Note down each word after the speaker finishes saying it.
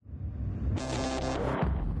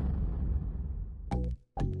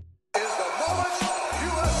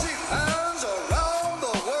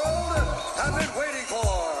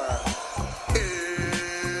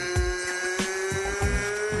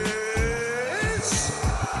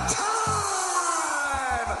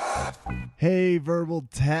Hey, Verbal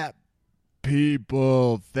Tap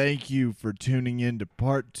people. Thank you for tuning in to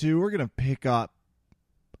part two. We're going to pick up.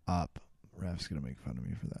 Raf's going to make fun of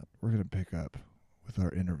me for that. We're going to pick up with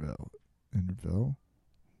our interval. Interval?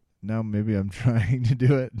 No, maybe I'm trying to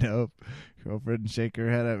do it. Nope. Girlfriend shake her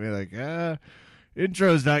head at me like,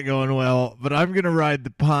 intro's not going well, but I'm going to ride the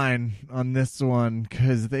pine on this one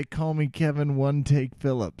because they call me Kevin One Take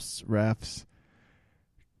Phillips. Raf's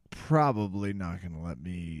probably not going to let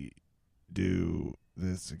me do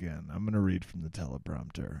this again. I'm going to read from the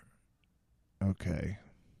teleprompter. Okay.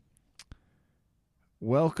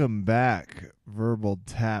 Welcome back, Verbal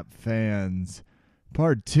Tap fans.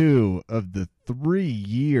 Part 2 of the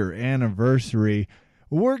 3-year anniversary.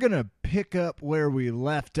 We're going to pick up where we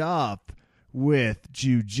left off with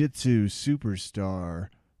Jiu-Jitsu superstar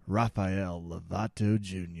Rafael Lovato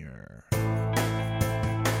Jr.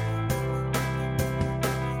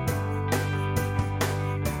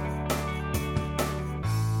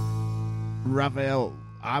 Rafael,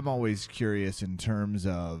 I'm always curious in terms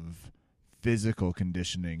of physical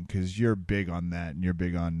conditioning because you're big on that and you're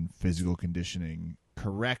big on physical conditioning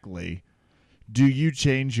correctly. Do you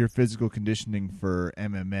change your physical conditioning for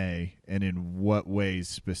MMA, and in what ways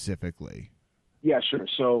specifically? Yeah, sure.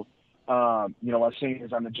 So, what I was saying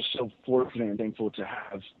is I'm just so fortunate and thankful to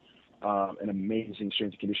have an amazing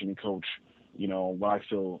strength and conditioning coach, what I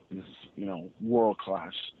feel is, world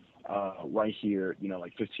class. Right here,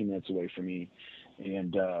 like 15 minutes away from me,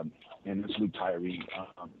 and it's Luke Tyree.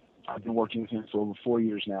 I've been working with him for over 4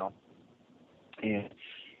 years now, and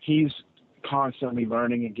he's constantly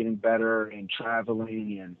learning and getting better and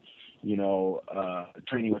traveling and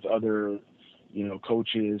training with other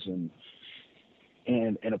coaches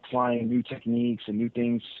and applying new techniques and new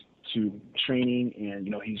things to training, and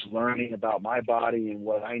he's learning about my body and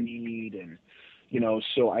what I need, and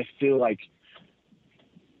so I feel like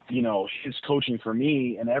his coaching for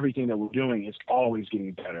me and everything that we're doing is always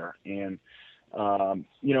getting better. And,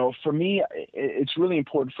 for me, it's really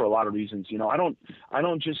important for a lot of reasons. I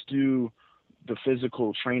don't just do the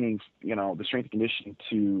physical training, the strength and conditioning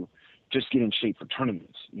to just get in shape for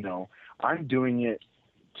tournaments. I'm doing it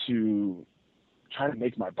to try to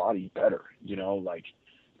make my body better,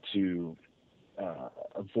 to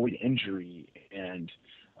avoid injury and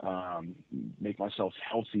make myself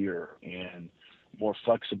healthier and more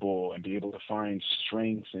flexible and be able to find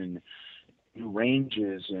strength and new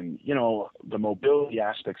ranges and, the mobility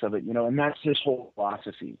aspects of it, and that's his whole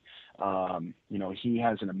philosophy. He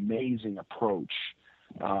has an amazing approach.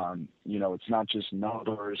 It's not just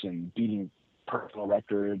numbers and beating personal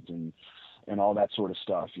records and all that sort of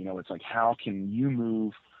stuff. It's like, how can you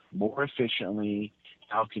move more efficiently?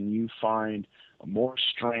 How can you find more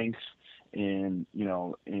strength in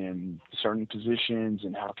certain positions,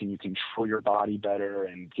 and how can you control your body better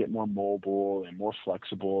and get more mobile and more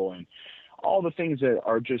flexible and all the things that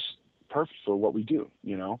are just perfect for what we do,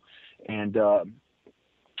 and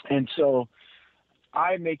so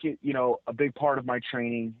I make it, a big part of my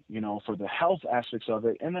training, for the health aspects of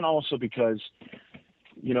it. And then also because,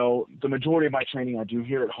 the majority of my training I do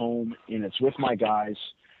here at home, and it's with my guys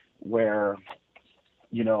where,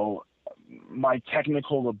 my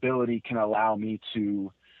technical ability can allow me to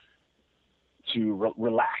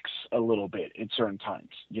relax a little bit at certain times,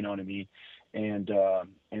 you know what I mean? And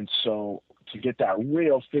so to get that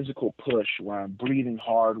real physical push where I'm breathing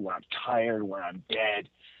hard, where I'm tired, where I'm dead,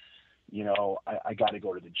 I got to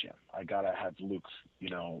go to the gym. I got to have Luke,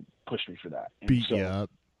 push me for that. And Beat so, you up.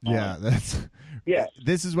 Yeah, yeah.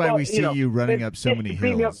 This is why we see you running up so many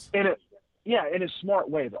hills. In a smart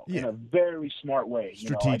way, though. Yeah. In a very smart way.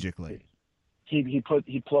 Strategically. He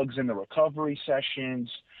plugs in the recovery sessions.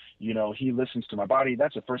 He listens to my body.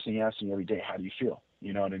 That's the first thing he asks me every day. How do you feel?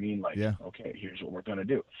 You know what I mean? Like, yeah. Okay, here's what we're going to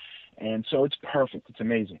do. And so it's perfect. It's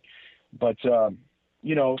amazing. But, for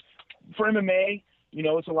MMA,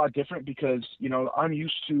 it's a lot different because, I'm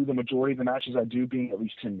used to the majority of the matches I do being at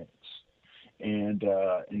least 10 minutes. And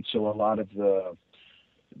so a lot of the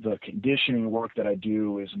conditioning work that I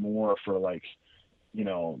do is more for like,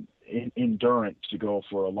 endurance to go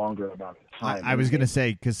for a longer amount of time. I was going to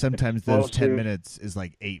say, because sometimes those 10 minutes is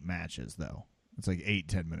like 8 matches, though. It's like 8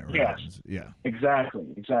 10-minute rounds. Yeah.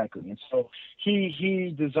 Exactly. And so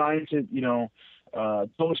he designed it,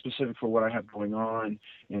 totally specific for what I have going on.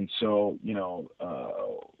 And so,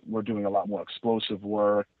 we're doing a lot more explosive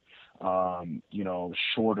work,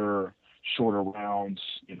 shorter rounds,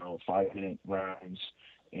 5-minute rounds.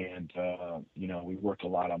 And, we work a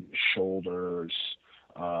lot on the shoulders.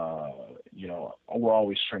 We're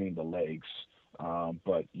always training the legs.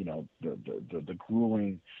 But, the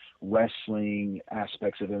grueling wrestling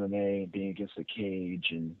aspects of MMA, being against the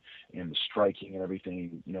cage and the striking and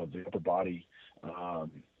everything, you know, the upper body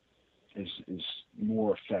is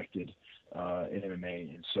more affected in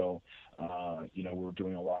MMA. And so, you know, we're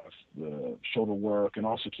doing a lot of the shoulder work and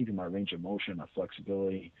also keeping my range of motion, my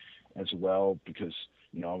flexibility as well, because,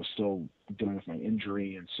 you know, I was still dealing with my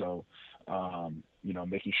injury. And so, you know,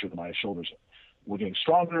 making sure that my shoulders were getting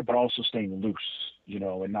stronger, but also staying loose, you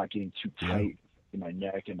know, and not getting too tight in my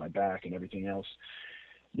neck and my back and everything else.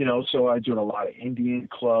 You know, so I'm doing a lot of Indian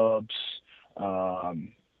clubs,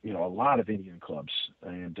 you know, a lot of Indian clubs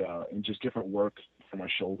and just different work for my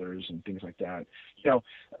shoulders and things like that. You know,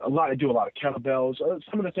 I do a lot of kettlebells.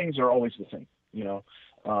 Some of the things are always the same, you know.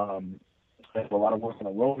 I have a lot of work on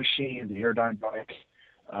the row machine, the Airdyne bike.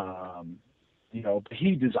 You know, but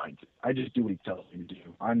he designs it. I just do what he tells me to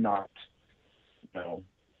do. I'm not, you know,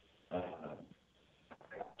 I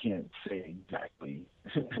can't say exactly,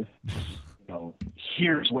 you know,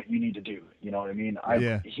 here's what you need to do. You know what I mean?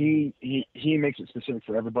 He makes it specific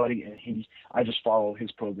for everybody, and I just follow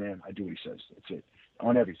his program. I do what he says. That's it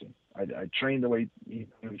on everything. I train the way he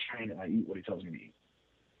train, and I eat what he tells me to eat.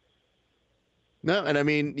 No, and I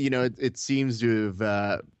mean, you know, it seems to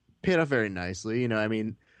have paid off very nicely. You know, I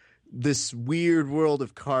mean, this weird world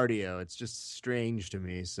of cardio, it's just strange to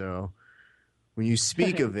me. So when you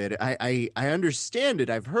speak of it, I understand it.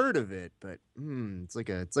 I've heard of it, but it's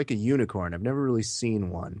like a unicorn. I've never really seen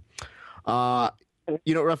one.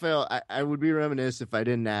 You know, Raphael, I would be remiss if I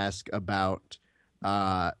didn't ask about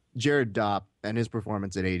Jared Dopp and his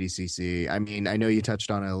performance at ADCC. I mean, I know you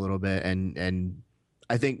touched on it a little bit, and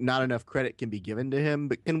I think not enough credit can be given to him,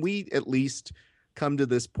 but can we at least come to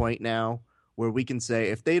this point now where we can say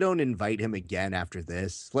if they don't invite him again after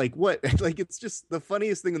this, like what, like it's just the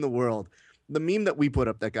funniest thing in the world. The meme that we put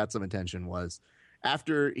up that got some attention was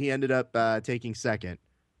after he ended up taking second,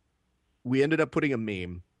 we ended up putting a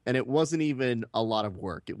meme and it wasn't even a lot of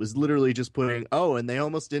work. It was literally just putting, oh, and they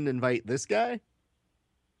almost didn't invite this guy.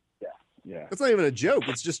 Yeah. That's not even a joke.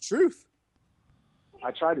 It's just truth.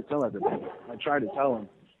 I tried to tell everybody. I tried to tell him,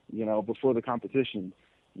 you know, before the competition,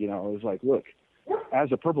 you know, it was like, look,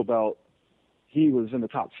 as a purple belt, he was in the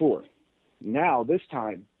top 4. Now, this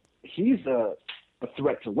time, he's a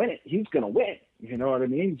threat to win it. He's going to win it. You know what I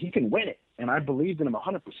mean? He can win it. And I believed in him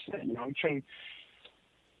 100%. You know, he trained,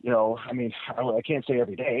 you know, I mean, I can't say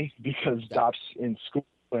every day because Dopp's in school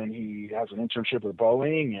and he has an internship with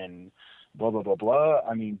Boeing and blah, blah, blah, blah.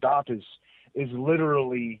 I mean, Dopp is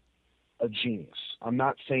literally a genius. I'm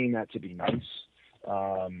not saying that to be nice.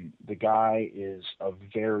 The guy is a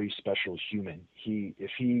very special human.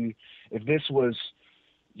 If this was,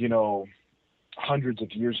 you know, hundreds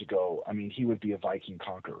of years ago, I mean, he would be a Viking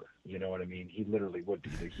conqueror. You know what I mean? He literally would be.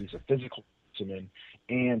 He's a physical specimen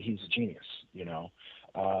and he's a genius, you know.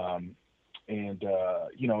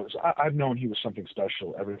 You know, I've known he was something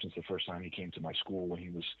special ever since the first time he came to my school when he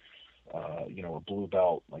was, you know, a blue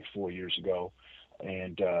belt like 4 years ago.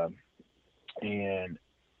 And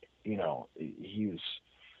you know,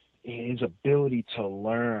 his ability to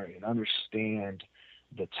learn and understand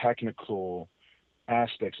the technical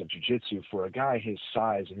aspects of jiu-jitsu for a guy his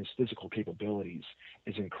size and his physical capabilities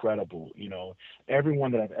is incredible. You know,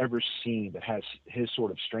 everyone that I've ever seen that has his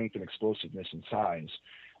sort of strength and explosiveness and size,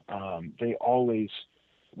 they always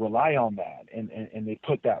rely on that and they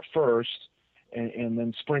put that first and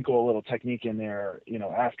then sprinkle a little technique in there, you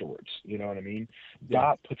know, afterwards. You know what I mean? Yeah.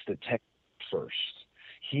 Dopp puts the tech first.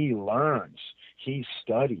 He learns, he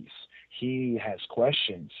studies, he has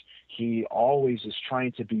questions. He always is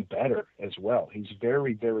trying to be better as well. He's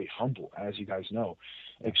very, very humble, as you guys know,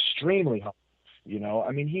 extremely humble. You know,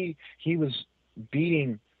 I mean, he was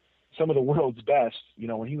beating some of the world's best, you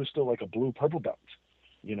know, when he was still like a blue purple belt,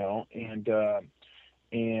 you know, and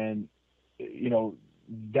you know,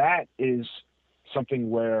 that is something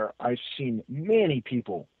where I've seen many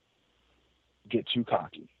people get too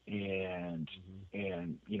cocky and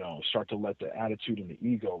you know, start to let the attitude and the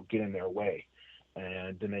ego get in their way,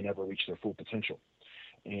 and then they never reach their full potential.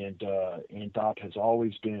 And Dopp has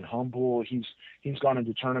always been humble. He's gone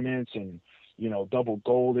into tournaments and, you know, double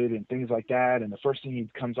golded and things like that. And the first thing he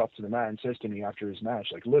comes up to the mat and says to me after his match,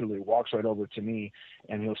 like literally walks right over to me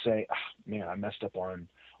and he'll say, man, I messed up on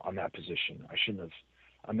that position.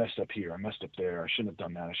 I messed up here. I messed up there. I shouldn't have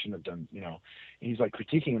done that. I shouldn't have done, you know. And he's like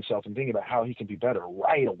critiquing himself and thinking about how he can be better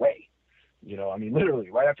right away. You know, I mean, literally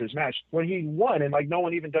right after his match when he won and like no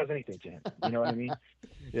one even does anything to him. You know what I mean?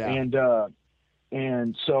 Yeah.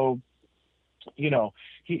 And so, you know,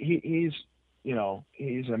 he's, you know,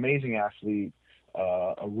 he's an amazing athlete,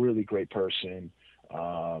 a really great person.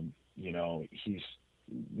 You know, he's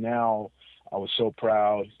now, I was so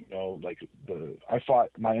proud. Like I fought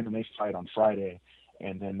my MMA fight on Friday,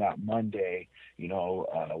 and then that Monday, we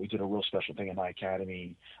did a real special thing in my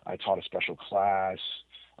academy. I taught a special class.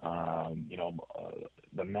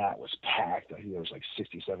 The mat was packed. I think there was like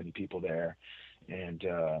 60, 70 people there, and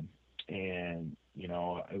it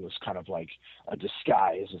was kind of like a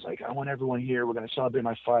disguise. It's like, I want everyone here. We're going to celebrate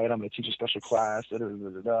my fight. I'm going to teach a special class. Da, da, da,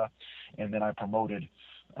 da, da. And then I promoted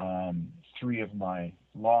 3 of my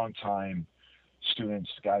longtime students,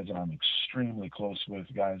 guys that I'm extremely close with,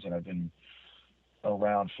 guys that I've been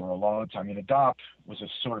around for a long time. Adop was a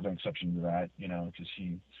sort of an exception to that, because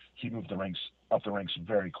he moved up the ranks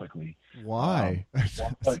very quickly. Why?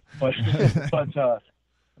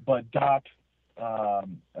 But Dop,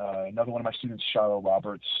 another one of my students, Shiloh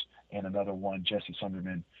Roberts, and another one, Jesse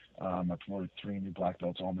Sunderman. I promoted 3 new black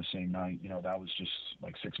belts all on the same night. That was just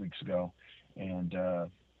like 6 weeks ago, and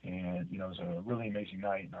it was a really amazing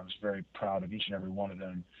night, and I was very proud of each and every one of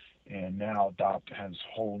them. And now Dop has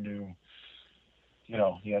a whole new,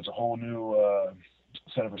 he has a whole new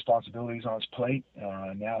set of responsibilities on his plate.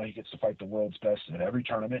 Now he gets to fight the world's best at every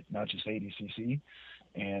tournament, not just ADCC,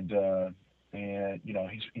 and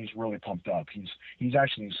he's really pumped up. He's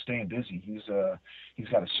actually staying busy. He's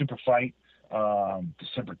got a super fight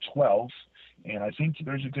December 12th, and I think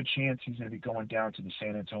there's a good chance he's going to be going down to the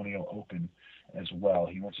San Antonio Open as well.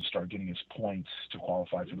 He wants to start getting his points to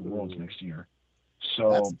qualify for the Worlds next year.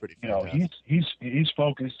 So he's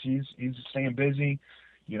focused. He's staying busy.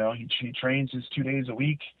 He trains his 2 days a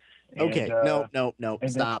week. Okay, and, no,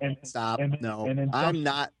 stop. I'm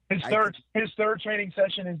not. His third training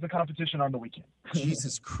session is the competition on the weekend.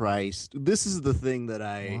 Jesus Christ, this is the thing that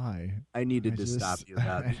I needed to stop you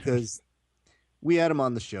about, because we had him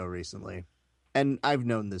on the show recently, and I've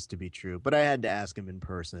known this to be true, but I had to ask him in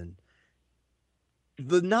person.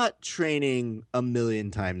 The not training a million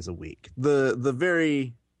times a week, the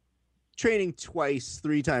very training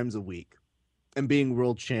 2-3 times a week, and being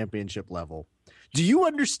world championship level. Do you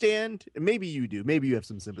understand? Maybe you do. Maybe you have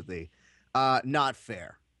some sympathy. Not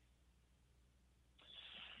fair.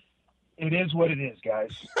 It is what it is, guys.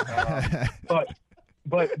 But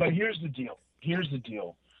here's the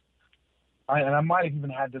deal. I might have even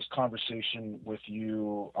had this conversation with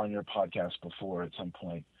you on your podcast before at some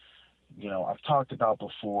point. I've talked about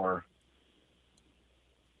before,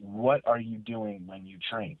 what are you doing when you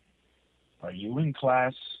train? Are you in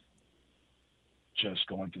class just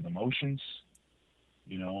going through the motions?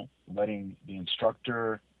 Letting the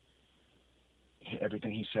instructor,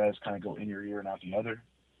 everything he says kind of go in your ear and out the other?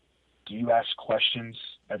 Do you ask questions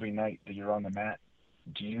every night that you're on the mat?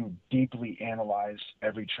 Do you deeply analyze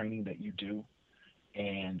every training that you do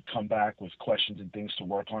and come back with questions and things to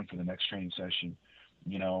work on for the next training session?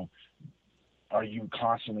 Are you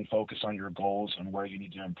constantly focused on your goals and where you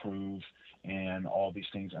need to improve and all these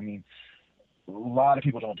things? A lot of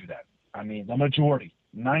people don't do that. The majority,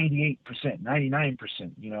 98%,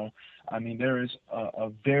 99%, there is a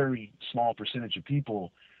very small percentage of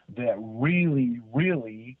people that really,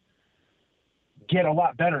 really get a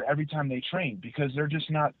lot better every time they train, because they're just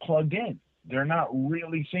not plugged in. They're not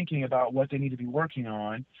really thinking about what they need to be working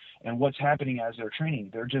on and what's happening as they're training.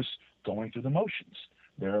 They're just going through the motions.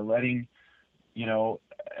 They're letting,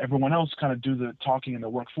 everyone else kind of do the talking and the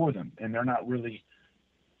work for them. And they're not really,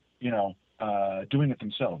 doing it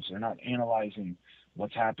themselves. They're not analyzing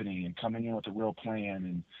what's happening and coming in with a real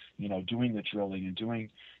plan and, doing the drilling and doing,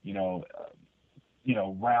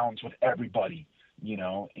 rounds with everybody,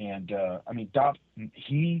 Doc,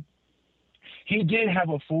 he did have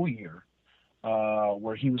a full year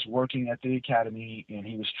where he was working at the academy and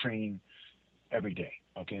he was training every day.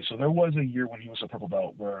 Okay. So there was a year when he was a purple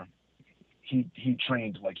belt where he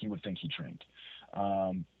trained like he would think he trained.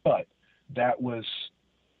 But that was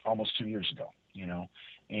almost 2 years ago,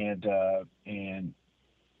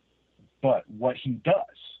 but what he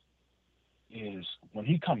does is when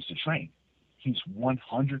he comes to train, he's 100%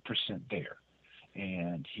 there,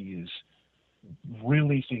 and he is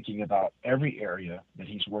really thinking about every area that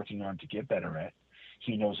he's working on to get better at.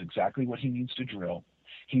 He knows exactly what he needs to drill.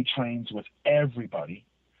 He trains with everybody,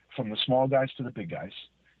 from the small guys to the big guys,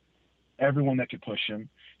 everyone that could push him.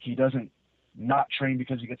 He doesn't not train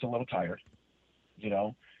because he gets a little tired.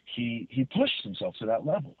 He pushes himself to that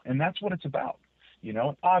level, and that's what it's about.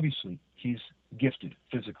 Obviously he's gifted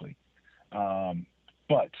physically,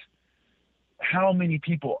 but how many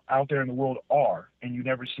people out there in the world are, and you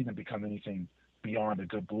never see them become anything beyond a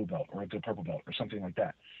good blue belt or a good purple belt or something like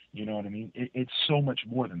that? You know what I mean? It's so much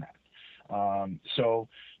more than that. So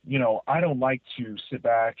I don't like to sit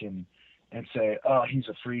back and say, oh, he's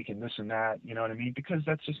a freak and this and that, you know what I mean? Because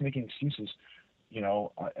that's just making excuses.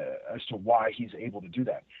 as to why he's able to do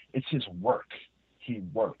that. It's his work. He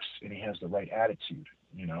works and he has the right attitude,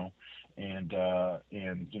 and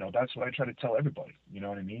that's what I try to tell everybody. You know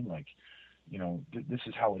what I mean? Like, this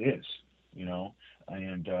is how it is,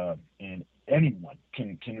 and anyone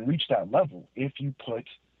can reach that level if you put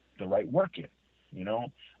the right work in,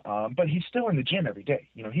 but he's still in the gym every day.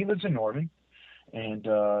 He lives in Norman, and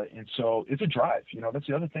so it's a drive. That's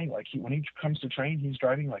the other thing. Like, when he comes to train, he's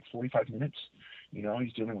driving like 45 minutes.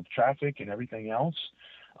 He's dealing with traffic and everything else.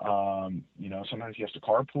 Sometimes he has to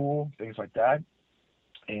carpool, things like that.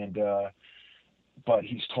 And but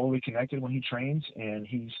he's totally connected when he trains, and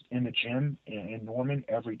he's in the gym in Norman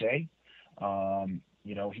every day.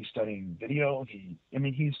 He's studying video.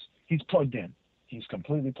 He's plugged in. He's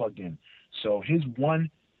completely plugged in. So his one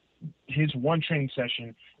training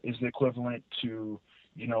session is the equivalent to,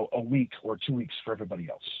 a week or 2 weeks for everybody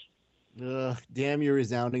else. Damn your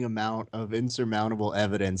resounding amount of insurmountable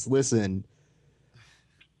evidence. Listen,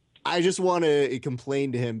 I just want to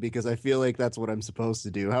complain to him because I feel like that's what I'm supposed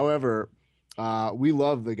to do. However, we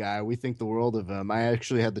love the guy. We think the world of him. I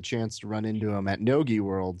actually had the chance to run into him at Nogi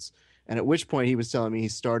Worlds, and at which point he was telling me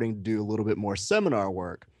he's starting to do a little bit more seminar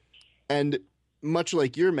work. And much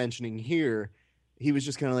like you're mentioning here, he was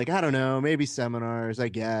just kind of like, I don't know, maybe seminars, I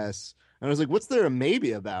guess. And I was like, what's there a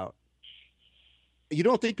maybe about? You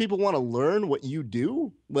don't think people want to learn what you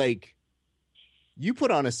do? Like, you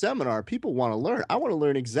put on a seminar, people want to learn. I want to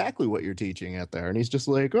learn exactly what you're teaching out there. And he's just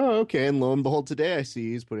like, oh, okay. And lo and behold, today I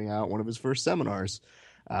see he's putting out one of his first seminars.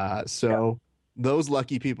 Those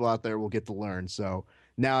lucky people out there will get to learn. So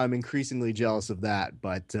now I'm increasingly jealous of that.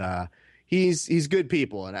 But he's good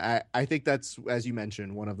people. And I think that's, as you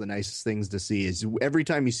mentioned, one of the nicest things to see is every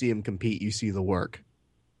time you see him compete, you see the work.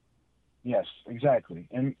 Yes, exactly.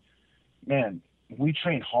 And, man, we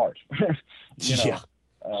train hard. Yeah.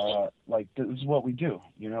 Like, this is what we do.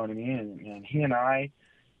 You know what I mean? And he and I,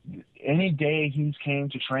 any day he's came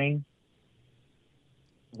to train,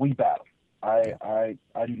 we battle. I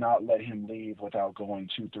do not let him leave without going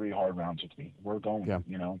 2-3 hard rounds with me. We're going,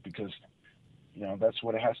 because, that's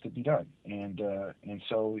what it has to be done. And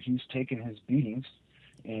so he's taken his beatings,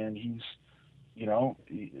 and he's,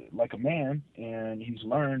 like a man, and he's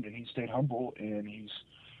learned, and he's stayed humble, and he's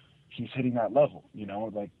hitting that level,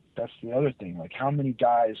 like, that's the other thing. Like, how many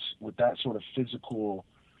guys with that sort of physical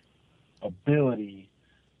ability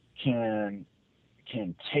can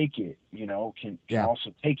take it, can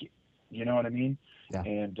also take it, you know what I mean? Yeah.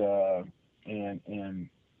 And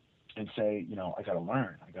say, I got to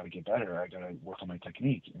learn, I got to get better, I got to work on my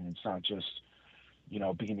technique. And it's not just,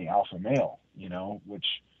 being the alpha male, which,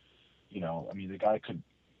 the guy could,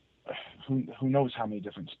 who knows how many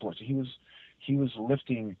different sports. He was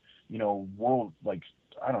lifting, world, like,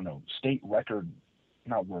 I don't know, state record,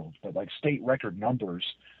 not world, but like state record numbers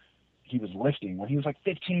he was lifting when he was like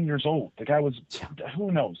 15 years old. The guy was,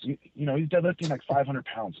 who knows, he's deadlifting like 500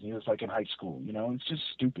 pounds and he was like in high school, it's just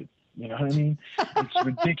stupid. You know what I mean? It's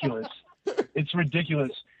ridiculous. It's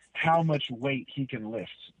ridiculous how much weight he can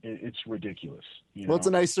lift. It's ridiculous. Well, it's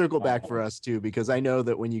a nice circle back for us too, because I know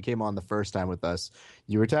that when you came on the first time with us,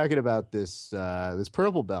 you were talking about this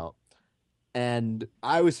purple belt. And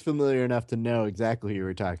I was familiar enough to know exactly who you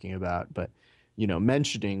were talking about, but,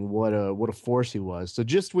 mentioning what a force he was. So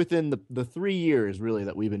just within the 3 years, really,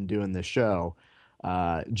 that we've been doing this show,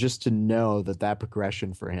 just to know that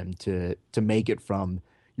progression for him to make it from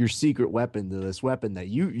your secret weapon to this weapon that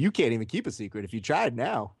you can't even keep a secret. If you tried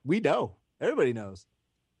now, we know. Everybody knows.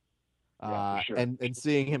 Yeah, for sure. And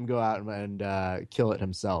seeing him go out and kill it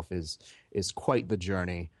himself is quite the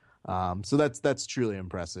journey. So that's truly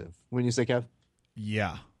impressive. When you say, Kev?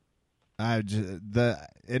 Yeah.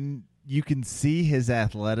 And you can see his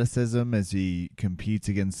athleticism as he competes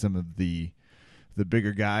against some of the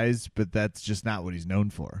bigger guys, but that's just not what he's known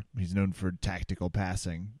for. He's known for tactical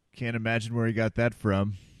passing. Can't imagine where he got that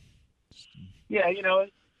from. Yeah, I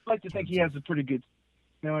like to think he has a pretty good,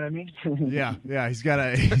 you know what I mean? yeah, he's got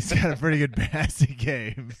a pretty good passing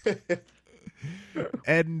game.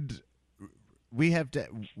 And we have to.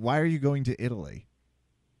 Why are you going to Italy?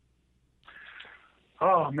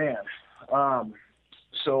 Oh man,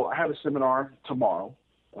 so I have a seminar tomorrow.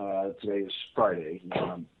 Today is Friday.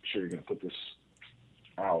 I'm sure you're going to put this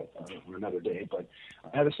out on another day, but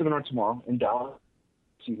I have a seminar tomorrow in Dallas.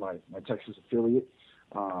 See my Texas affiliate.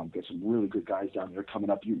 Got some really good guys down there coming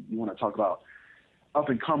up. You want to talk about up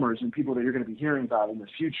and comers and people that you're going to be hearing about in the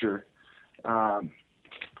future. I'm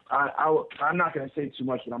not going to say too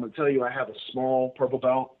much, but I'm going to tell you I have a small purple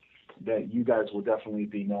belt that you guys will definitely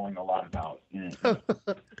be knowing a lot about.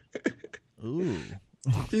 Ooh.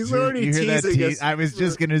 He's already you hear that teasing us. I was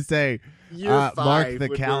just gonna say, year 5 mark the when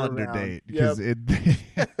we're calendar around. date because Yep.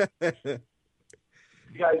 it.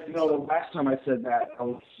 Guys, the last time I said that, I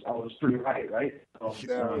was pretty right?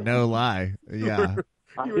 So, No lie, yeah.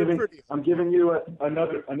 I'm giving you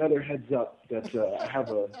another heads up that I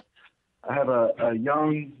have a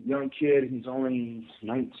young kid. He's only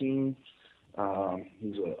 19.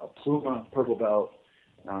 He's a Pluma purple belt.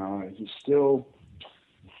 He's still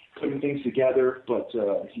putting things together, but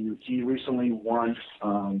he recently won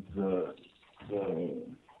the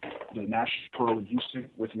National Pro in Houston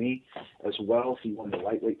with me as well. He won the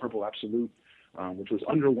lightweight purple absolute, which was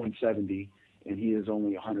under 170, and he is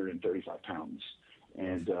only 135 pounds.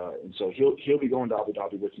 And so he'll be going to Abu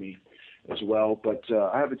Dhabi with me as well. But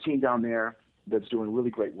I have a team down there that's doing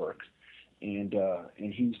really great work, and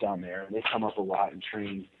he's down there, and they come up a lot and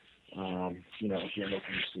train. Here in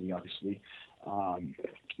Oklahoma City, obviously.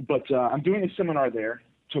 But I'm doing a seminar there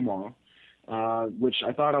tomorrow, which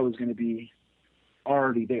I thought I was going to be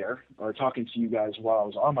already there or talking to you guys while I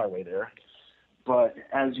was on my way there. But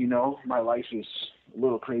as you know, my life is a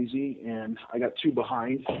little crazy, and I got 2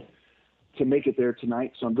 behind to make it there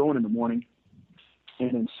tonight. So I'm going in the morning,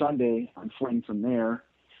 and then Sunday I'm flying from there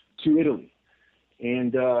to Italy.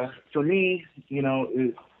 And for me,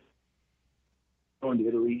 going to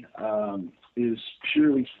Italy is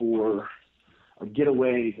purely for a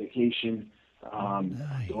getaway vacation.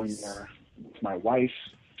 Nice. Going there with my wife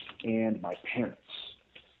and my parents.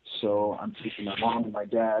 So I'm taking my mom and my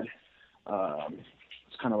dad.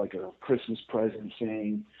 It's kind of like a Christmas present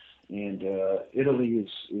thing. And Italy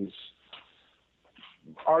is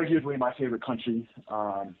arguably my favorite country.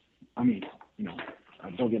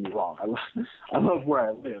 Don't get me wrong. I love where I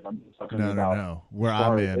live. I'm just talking about No. Where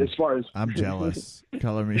I'm in, as far as I'm jealous.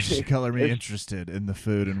 color me interested in the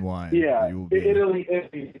food and wine. Yeah, You will be- Italy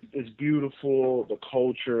is beautiful. The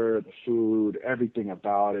culture, the food, everything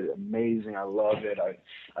about it, amazing. I love it.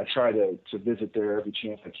 I try to visit there every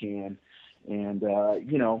chance I can. And,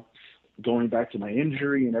 going back to my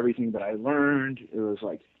injury and everything that I learned, it was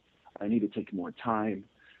like I need to take more time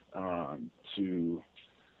to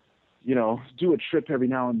do a trip every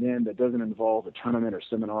now and then that doesn't involve a tournament or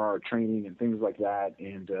seminar or training and things like that.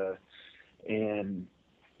 And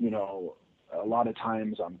a lot of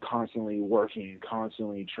times I'm constantly working,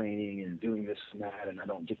 constantly training and doing this and that, and I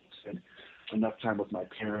don't get to spend enough time with my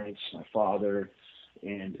parents, my father.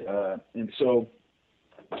 And so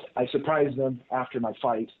I surprised them after my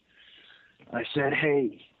fight. I said,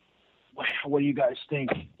 hey, what do you guys think?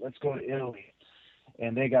 Let's go to Italy.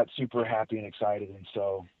 And they got super happy and excited. And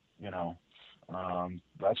so,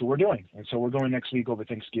 that's what we're doing. And so we're going next week over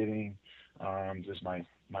Thanksgiving. Just my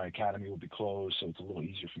academy will be closed, so it's a little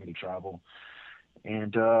easier for me to travel.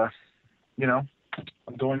 And, I'm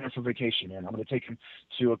going there for vacation, man. I'm going to take them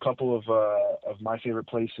to a couple of my favorite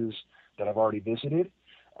places that I've already visited.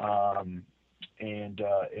 And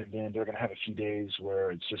then they're going to have a few days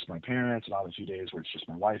where it's just my parents, and I'll have a few days where it's just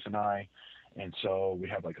my wife and I. And so we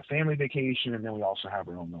have like a family vacation, and then we also have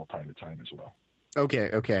our own little private time as well.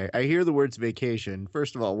 Okay. I hear the words vacation.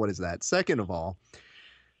 First of all, what is that? Second of all,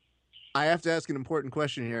 I have to ask an important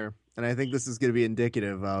question here, and I think this is going to be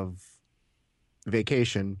indicative of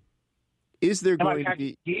vacation. Is there going to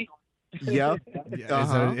be... Yep.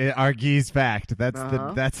 So our Guy's fact. That's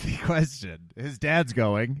Uh-huh. that's the question. His dad's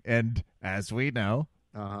going, and as we know,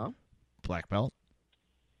 black belt,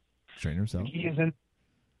 train himself. He is in.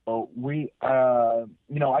 Oh,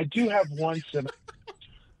 I do have one seminar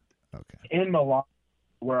Okay. in Milan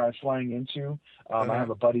where I'm flying into. I have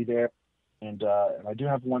a buddy there, and I do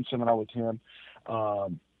have one seminar with him.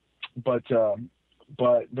 But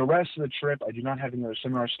the rest of the trip, I do not have any other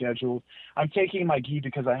seminar scheduled. I'm taking my gi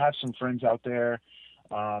because I have some friends out there,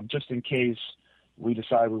 just in case we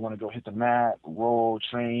decide we want to go hit the mat, roll,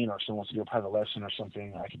 train, or someone wants to do a private lesson or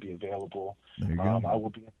something. I could be available. There you go.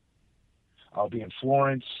 I'll be in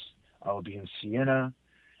Florence. I will be in Siena.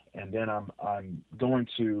 And then I'm going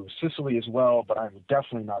to Sicily as well, but I'm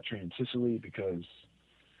definitely not training Sicily because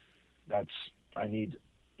I need,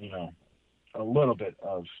 a little bit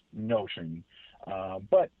of no training.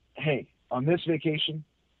 But hey, on this vacation,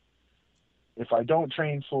 if I don't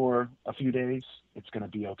train for a few days, it's going to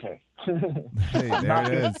be okay. Hey,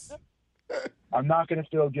 there it is. I'm not going to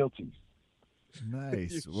feel guilty.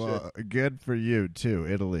 Nice. Well, good for you too,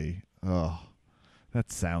 Italy. Oh,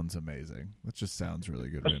 that sounds amazing. That just sounds really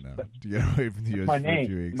good right now. To get away from the U.S. My for a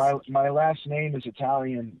few name, weeks. my last name is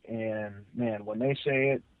Italian, and man, when they say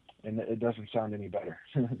it, and it doesn't sound any better.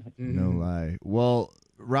 No lie. Well,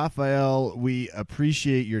 Rafael, we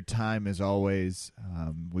appreciate your time as always.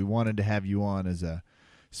 We wanted to have you on as a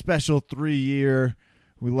special 3-year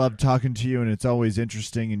We love talking to you, and it's always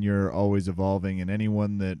interesting, and you're always evolving. And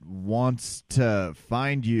anyone that wants to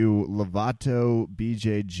find you, Lovato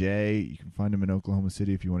BJJ, you can find him in Oklahoma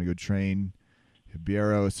City if you want to go train.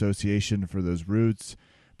 Bureau Association for those roots.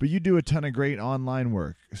 But you do a ton of great online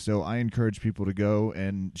work, so I encourage people to go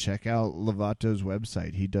and check out Lovato's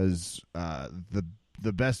website. He does the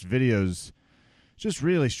best videos, just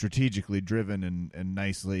really strategically driven and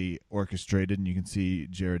nicely orchestrated. And you can see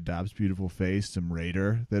Jared Dobbs' beautiful face, some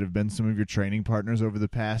Raider that have been some of your training partners over the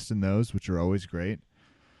past in those, which are always great.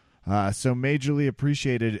 So majorly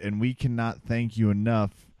appreciated, and we cannot thank you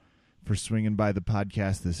enough for swinging by the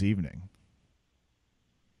podcast this evening.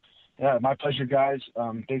 Yeah, my pleasure, guys.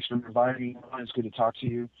 Thanks for inviting me on. It's good to talk to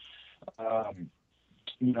you. I'll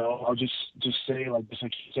just say, like you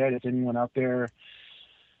said, if anyone out there,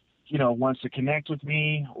 wants to connect with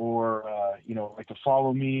me or, like to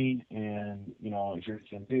follow me and, if you're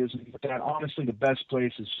in business with that, honestly, the best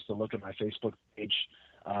place is just to look at my Facebook page,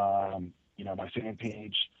 my fan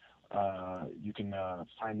page. You can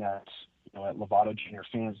find that, at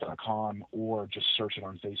lovatojuniorfans.com or just search it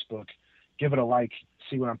on Facebook. Give it a like,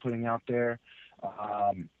 see what I'm putting out there.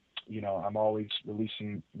 I'm always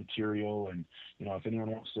releasing material, and, if anyone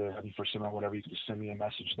wants to have me for seminar or whatever, you can just send me a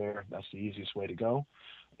message there. That's the easiest way to go.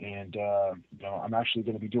 And, I'm actually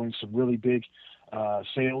going to be doing some really big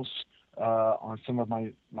sales on some of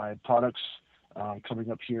my products coming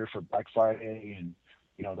up here for Black Friday and,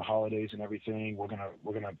 the holidays and everything. We're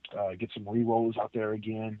gonna get some re-rolls out there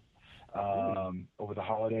again over the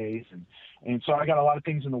holidays. And so I got a lot of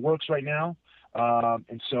things in the works right now.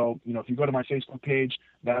 And so, if you go to my Facebook page,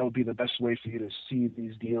 that would be the best way for you to see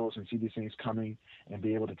these deals and see these things coming and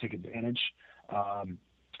be able to take advantage. I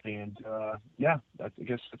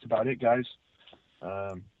guess that's about it, guys.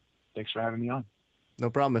 Thanks for having me on.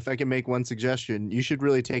 No problem. If I can make one suggestion, you should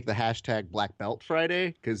really take the hashtag Black Belt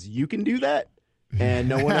Friday, because you can do that, and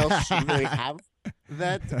no one else should really have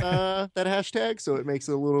that hashtag, so it makes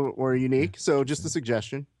it a little more unique. So just a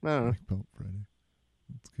suggestion. I don't know. Black Belt Friday.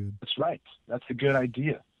 That's good. That's right. That's a good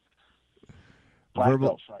idea. Black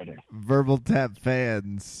Belt Friday. Verbal Tap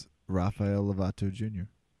fans, Rafael Lovato Jr.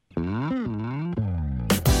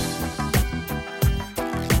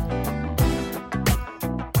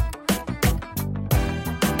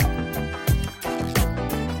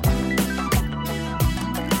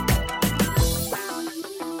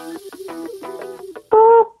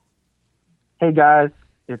 Hey guys,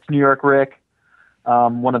 it's New York Rick,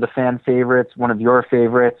 one of the fan favorites, one of your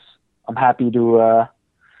favorites. I'm happy to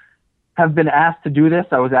have been asked to do this.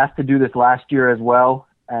 I was asked to do this last year as well,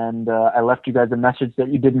 and I left you guys a message that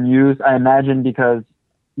you didn't use, I imagine because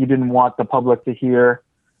you didn't want the public to hear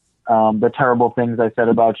the terrible things I said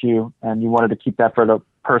about you, and you wanted to keep that for the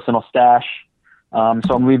personal stash.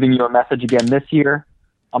 So I'm leaving you a message again this year.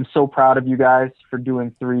 I'm so proud of you guys for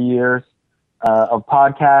doing 3 years of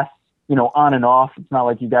podcasts. On and off. It's not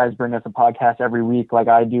like you guys bring us a podcast every week like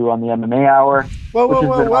I do on the MMA Hour.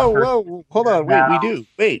 Whoa. Hold on. We do.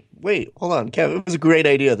 Wait. Hold on. Kev, it was a great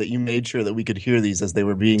idea that you made sure that we could hear these as they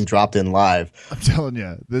were being dropped in live. I'm telling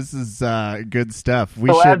you, this is good stuff.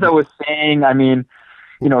 As I was saying,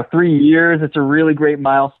 3 years, it's a really great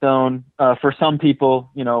milestone. For some people,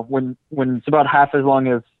 when it's about half as long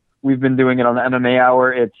as we've been doing it on the MMA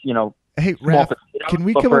Hour, it's, Hey, Raph, can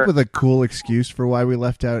we come up with a cool excuse for why we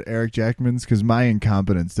left out Eric Jackman's? Because my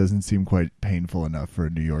incompetence doesn't seem quite painful enough for a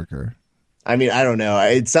New Yorker. I mean, I don't know.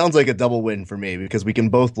 It sounds like a double win for me because we can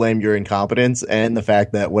both blame your incompetence and the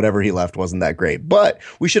fact that whatever he left wasn't that great. But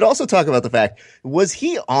we should also talk about the fact, was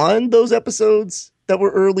he on those episodes that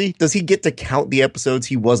were early? Does he get to count the episodes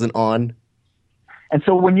he wasn't on? And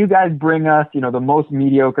so when you guys bring us, the most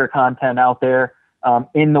mediocre content out there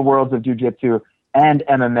in the worlds of jiu-jitsu and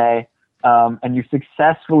MMA, and you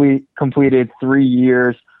successfully completed 3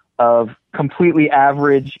 years of completely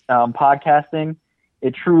average podcasting,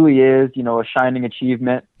 it truly is, a shining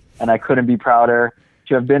achievement, and I couldn't be prouder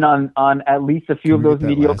to have been on at least a few of those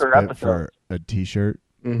mediocre episodes. For a T-shirt,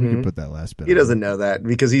 we can put that last bit. He doesn't know that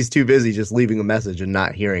because he's too busy just leaving a message and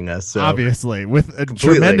not hearing us. So. Obviously, with a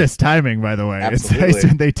tremendous timing, by the way. Absolutely. It's nice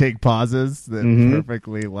when they take pauses that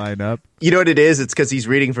perfectly line up. You know what it is? It's because he's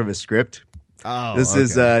reading from a script. Oh, this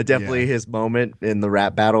is definitely his moment in the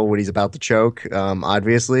rap battle when he's about to choke.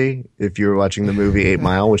 Obviously, if you were watching the movie 8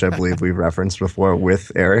 Mile, which I believe we've referenced before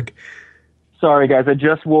with Eric. Sorry, guys. I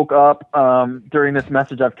just woke up during this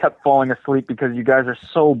message. I've kept falling asleep because you guys are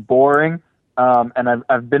so boring, and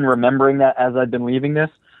I've been remembering that as I've been leaving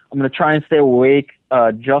this. I'm going to try and stay awake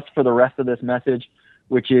just for the rest of this message,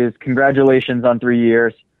 which is congratulations on 3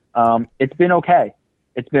 years. It's been okay.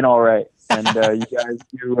 It's been all right. And you guys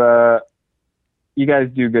you guys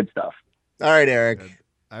do good stuff. All right, Eric.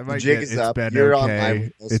 I might Jig get is it's up. been You're okay. on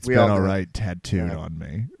my list. It's We been all all do. right tattooed Yeah. on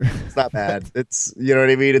me. It's not bad. It's, you know what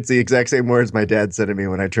I mean? It's the exact same words my dad said to me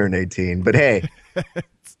when I turned 18. But hey,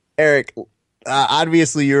 Eric,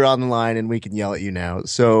 obviously you're on the line and we can yell at you now.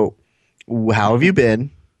 So how have you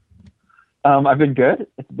been? I've been good.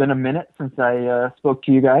 It's been a minute since I spoke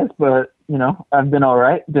to you guys, but I've been all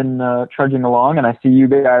right. Been trudging along, and I see you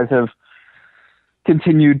guys have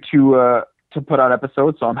continued to put out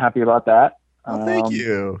episodes, so I'm happy about that. Oh, thank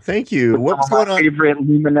you. Thank you. With What's some of going my on? favorite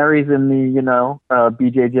luminaries in the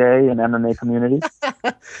BJJ and MMA community.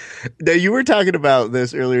 Now, you were talking about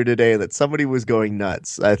this earlier today that somebody was going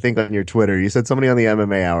nuts. I think on your Twitter, you said somebody on the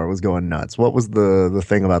MMA Hour was going nuts. What was the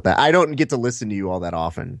thing about that? I don't get to listen to you all that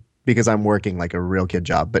often because I'm working like a real kid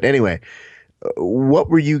job. But anyway, what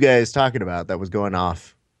were you guys talking about that was going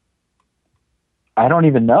off? I don't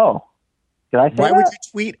even know. Did I say Why that? would you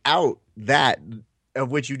tweet out that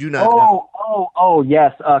of which you do not know? Oh,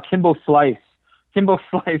 yes. Kimbo Slice. Kimbo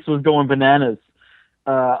Slice was going bananas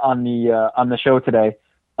on the show today,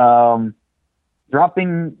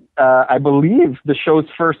 dropping I believe the show's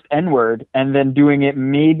first N-word and then doing it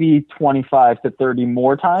maybe 25 to 30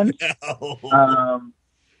 more times. No.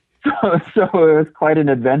 So it was quite an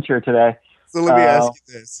adventure today. So let me ask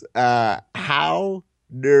you this: how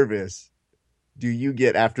nervous do you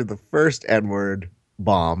get after the first N-word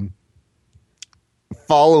bomb?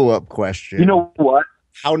 Follow-up question. You know what?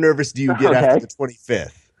 How nervous do you get after the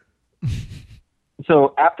 25th?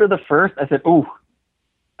 So after the first, I said, "Ooh,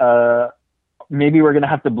 maybe we're gonna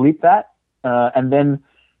have to bleep that." And then,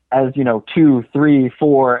 as 2, 3,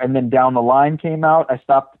 4, and then down the line came out, I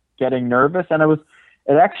stopped getting nervous, and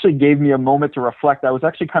it actually gave me a moment to reflect. I was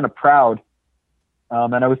actually kind of proud,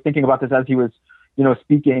 and I was thinking about this as he was,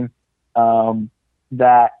 speaking,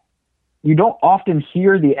 that you don't often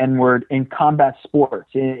hear the N-word in combat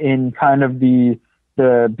sports, in kind of the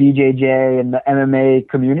BJJ and the MMA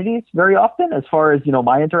communities very often, as far as,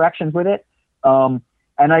 my interactions with it. And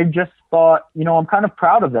I just thought, I'm kind of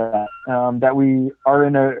proud of that, that we are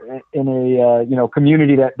in a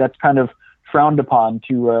community that's kind of frowned upon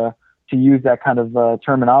to use that kind of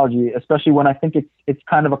terminology, especially when I think it's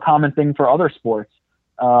kind of a common thing for other sports.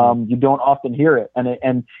 You don't often hear it.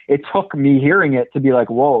 And it took me hearing it to be like,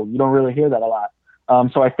 whoa, you don't really hear that a lot.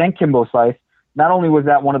 So I thank Kimbo Slice. Not only was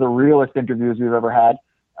that one of the realest interviews we've ever had,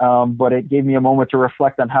 but it gave me a moment to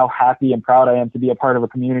reflect on how happy and proud I am to be a part of a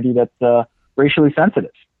community that's racially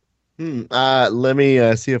sensitive. Let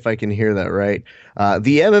me see if I can hear that right.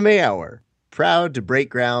 The MMA Hour, proud to break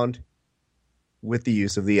ground with the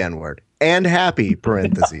use of the N-word, and happy,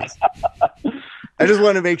 parentheses. I just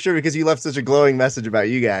wanted to make sure, because you left such a glowing message about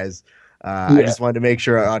you guys. I just wanted to make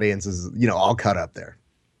sure our audience is, all caught up there.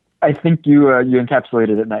 I think you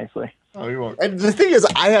encapsulated it nicely. Oh, you won't. And the thing is,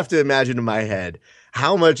 I have to imagine in my head,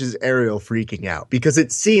 how much is Ariel freaking out? Because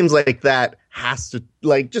it seems like that has to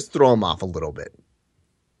just throw him off a little bit.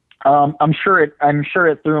 I'm sure it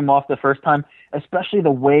threw him off the first time, especially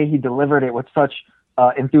the way he delivered it with such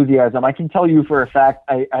enthusiasm. I can tell you for a fact,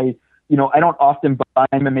 I don't often buy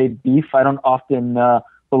MMA beef. I don't often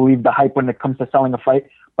believe the hype when it comes to selling a fight,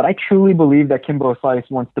 but I truly believe that Kimbo Slice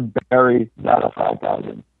wants to bury Zada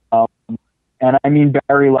 5000. And I mean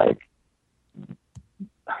bury,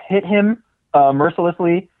 hit him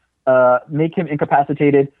mercilessly, make him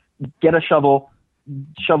incapacitated, get a shovel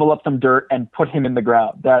up some dirt, and put him in the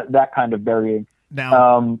ground. That kind of burying.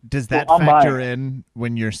 Now, does that factor in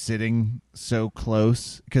when you're sitting so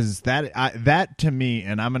close? Because that to me,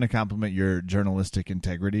 and I'm going to compliment your journalistic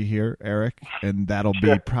integrity here, Eric, and that'll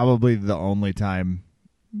be probably the only time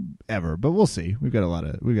ever. But we'll see. We've got a lot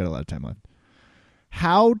of time left.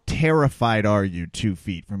 How terrified are you 2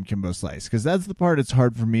 feet from Kimbo Slice? Because that's the part it's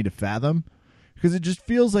hard for me to fathom. Because it just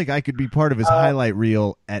feels like I could be part of his highlight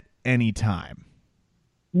reel at any time.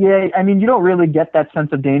 Yeah, I mean, you don't really get that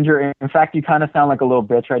sense of danger. In fact, you kind of sound like a little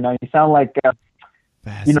bitch right now. You sound like,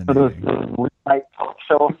 those late talk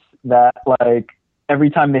shows that, every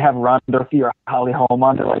time they have Ron Durfee or Holly Holm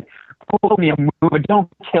on, they're like, pull me a move, but don't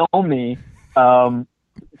kill me. To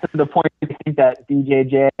the point I think that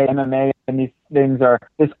BJJ, MMA, and these things are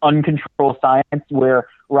this uncontrolled science where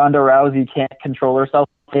Ronda Rousey can't control herself.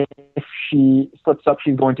 If she slips up,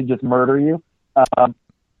 she's going to just murder you.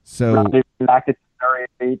 So it's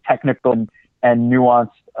very technical and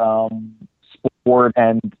nuanced sport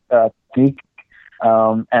and technique,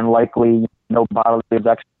 and likely no bodily is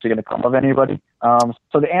actually going to come of anybody.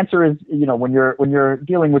 So the answer is, when you're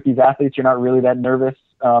dealing with these athletes, you're not really that nervous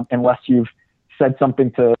unless you've said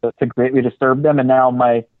something to greatly disturb them. And now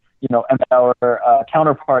our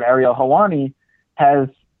counterpart Ariel Helwani has,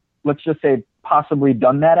 let's just say, possibly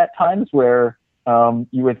done that at times where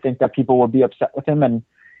you would think that people would be upset with him, and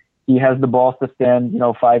he has the balls to stand,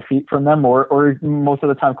 5 feet from them or most of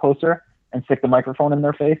the time closer and stick the microphone in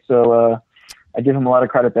their face. So I give him a lot of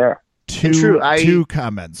credit there. Two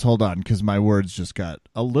comments. Hold on, because my words just got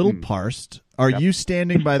a little parsed. Are you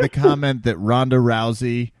standing by the comment that Ronda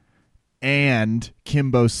Rousey and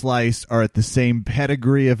Kimbo Slice are at the same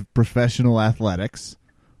pedigree of professional athletics?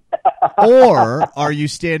 Or are you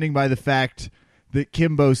standing by the fact that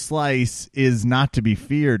Kimbo Slice is not to be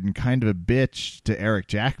feared and kind of a bitch to Eric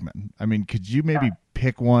Jackman? I mean, could you maybe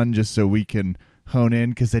pick one just so we can hone in?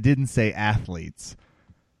 Because I didn't say athletes.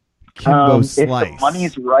 Kimbo Slice. If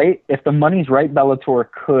the money's right, Bellator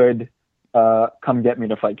could come get me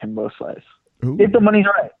to fight Kimbo Slice. Ooh. If the money's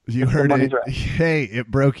right. You heard it. Right. Hey, it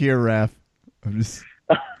broke here, ref. I'm just...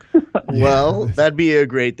 Well, that'd be a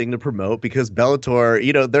great thing to promote because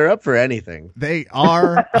Bellator, they're up for anything. They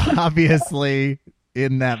are obviously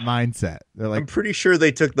in that mindset. They're like, I'm pretty sure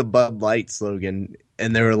they took the Bud Light slogan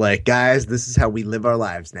and they were like, guys, this is how we live our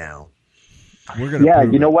lives now.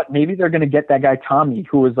 You know what? Maybe they're going to get that guy Tommy,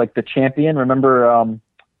 who was like the champion. Remember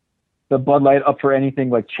the Bud Light Up for Anything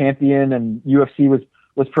like champion, and UFC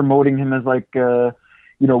was promoting him as like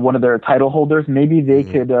one of their title holders. Maybe they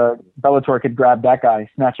could Bellator could grab that guy,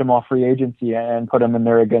 snatch him off free agency, and put him in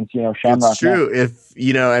there against Shamrock. It's true.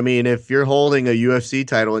 If you're holding a UFC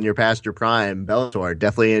title and you're past your prime, Bellator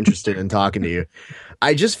definitely interested in talking to you.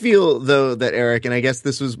 I just feel though that Eric, and I guess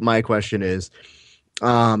this was my question is.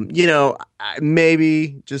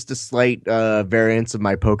 Maybe just a slight variance of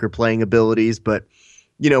my poker playing abilities, but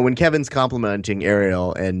when Kevin's complimenting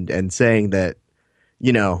Ariel and saying that,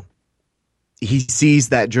 he sees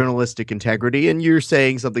that journalistic integrity, and you're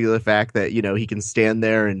saying something to the fact that, he can stand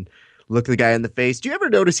there and look the guy in the face. Do you ever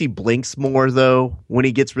notice he blinks more though when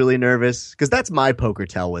he gets really nervous? Because that's my poker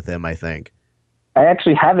tell with him, I think. I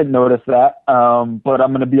actually haven't noticed that, but I'm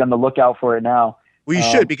going to be on the lookout for it now. Well, you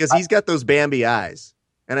should, because he's got those Bambi eyes.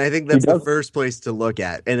 And I think that's the first place to look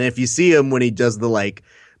at. And if you see him when he does the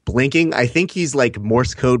blinking, I think he's like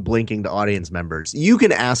Morse code blinking to audience members. You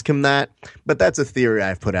can ask him that, but that's a theory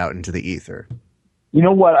I've put out into the ether. You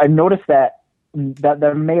know what? I've noticed that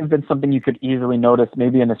may have been something you could easily notice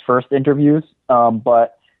maybe in his first interviews.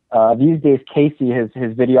 But these days, Casey, his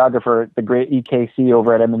videographer, the great EKC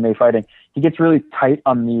over at MMA Fighting, he gets really tight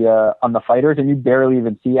on the fighters, and you barely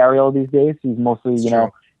even see Ariel these days. He's mostly,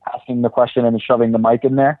 asking the question and shoving the mic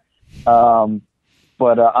in there.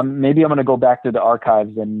 But maybe I'm going to go back to the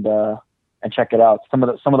archives and check it out. Some of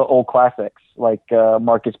the old classics, like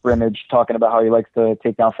Marcus Brimage talking about how he likes to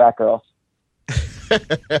take down fat girls.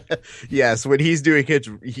 Yes, when he's doing his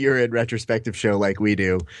year-end retrospective show like we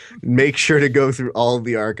do, make sure to go through all of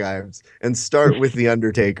the archives and start with The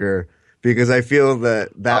Undertaker, because I feel that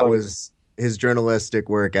was his journalistic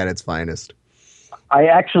work at its finest. I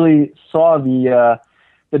actually saw the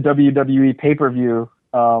WWE pay-per-view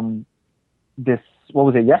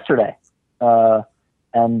yesterday.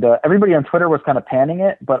 And everybody on Twitter was kind of panning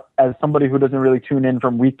it, but as somebody who doesn't really tune in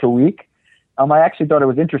from week to week, I actually thought it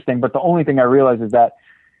was interesting. But the only thing I realized is that,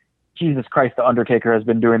 Jesus Christ, The Undertaker has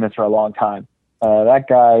been doing this for a long time. That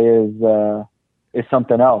guy is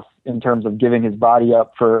something else in terms of giving his body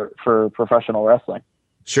up for professional wrestling.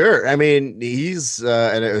 Sure. I mean, he's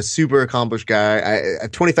a super accomplished guy.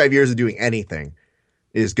 25 years of doing anything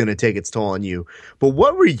is going to take its toll on you. But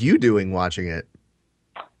what were you doing watching it?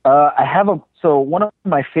 So one of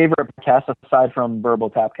my favorite podcasts aside from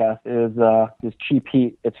Verbal Tapcast is Cheap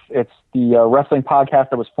Heat. It's the wrestling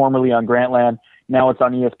podcast that was formerly on Grantland. Now it's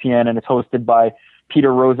on ESPN, and it's hosted by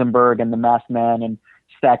Peter Rosenberg and the Masked Man and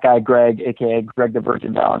Stat Guy Greg, aka Greg the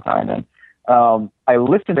Virgin Valentine. And I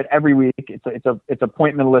listen to it every week. It's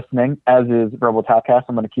appointment listening, as is Verbal Tapcast.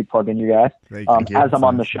 I'm going to keep plugging you guys as I'm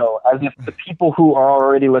on the show, as if the people who are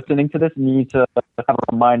already listening to this need to have a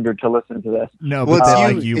reminder to listen to this. No, but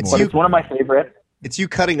it's one of my favorites. It's you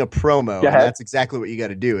cutting a promo. And that's exactly what you got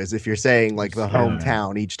to do. Is if you're saying like the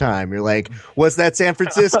hometown each time, you're like, "What's that, San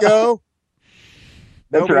Francisco?"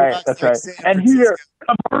 That's right. And here,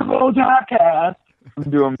 Verbal Tapcast.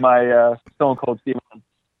 I'm doing my Stone Cold Steve.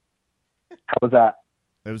 How was that?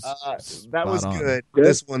 That was good.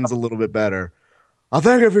 This one's a little bit better. I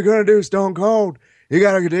think if you're going to do Stone Cold, you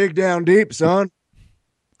got to dig down deep, son.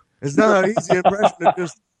 It's not an easy impression to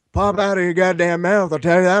just pop out of your goddamn mouth. I'll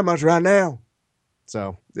tell you that much right now.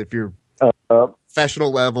 So if you're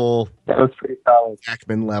professional level, that was pretty solid.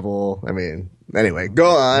 Jackman level, I mean, anyway,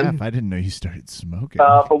 go on. Yeah, I didn't know you started smoking.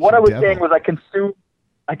 But what I was saying was I consume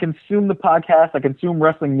the podcast. I consume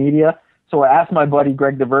wrestling media. So I asked my buddy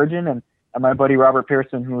Greg the Virgin and my buddy Robert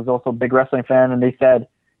Pearson, who was also a big wrestling fan, and they said,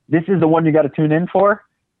 this is the one you got to tune in for.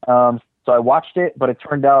 So I watched it, but it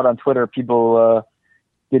turned out on Twitter people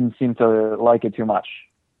didn't seem to like it too much.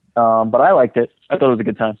 But I liked it. I thought it was a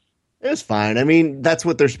good time. It was fine. I mean, that's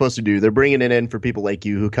what they're supposed to do. They're bringing it in for people like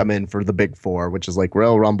you who come in for the big four, which is like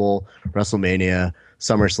Royal Rumble, WrestleMania,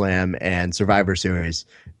 SummerSlam, and Survivor Series.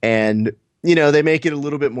 And, you know, they make it a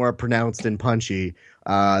little bit more pronounced and punchy.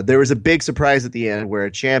 There was a big surprise at the end where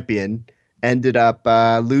a champion ended up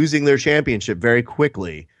losing their championship very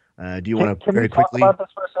quickly. Do you want to very quickly talk about this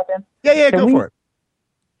for a second? Yeah, go for it.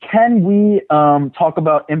 Can we talk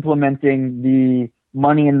about implementing the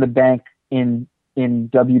Money in the Bank in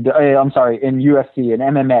UFC and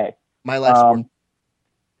MMA? My last sport.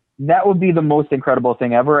 That would be the most incredible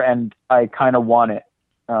thing ever, and I kind of want it.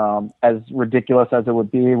 As ridiculous as it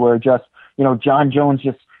would be, where just, you know, John Jones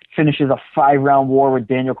just finishes a 5-round war with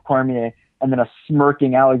Daniel Cormier, and then a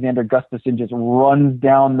smirking Alexander Gustafsson just runs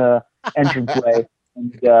down the entranceway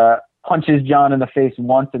and punches John in the face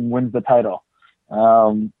once and wins the title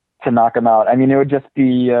to knock him out. I mean, it would just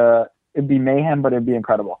be it'd be mayhem, but it'd be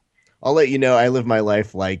incredible. I'll let you know I live my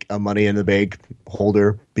life like a Money in the Bank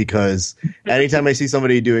holder, because anytime I see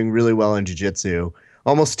somebody doing really well in jiu-jitsu,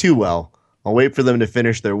 almost too well, I'll wait for them to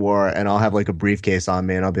finish their war, and I'll have like a briefcase on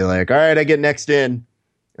me, and I'll be like, all right, I get next in.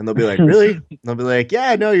 And they'll be like, really? And I'll be like,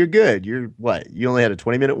 yeah, no, you're good. You're what? You only had a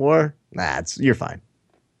 20-minute war? Nah, you're fine.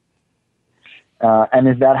 And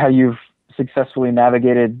is that how you've successfully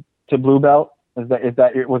navigated to blue belt? Was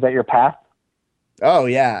that your path? Oh,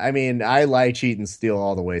 yeah. I mean, I lie, cheat, and steal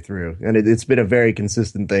all the way through. And it's been a very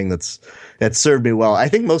consistent thing that's served me well. I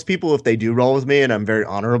think most people, if they do roll with me and I'm very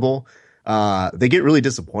honorable, they get really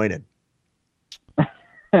disappointed.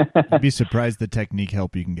 You'd be surprised the technique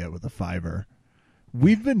help you can get with a fiver.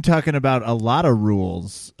 We've been talking about a lot of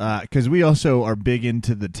rules because we also are big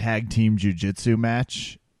into the tag team jiu-jitsu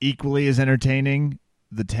match, equally as entertaining,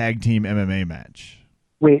 the tag team MMA match.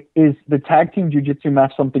 Wait, is the tag team jiu-jitsu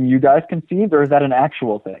match something you guys conceived, or is that an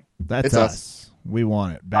actual thing? That's us. We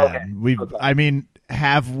want it bad. Okay. I mean,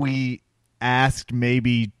 have we asked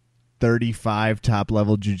maybe 35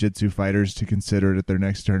 top-level jiu-jitsu fighters to consider it at their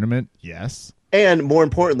next tournament? Yes. And more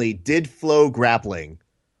importantly, did Flow Grappling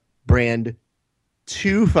brand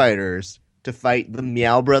 2 fighters to fight the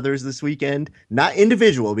Meow Brothers this weekend? Not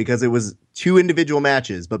individual, because it was 2 individual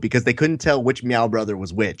matches, but because they couldn't tell which Meow Brother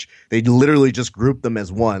was which. They literally just grouped them as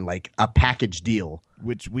one, like a package deal.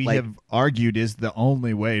 Which we have argued is the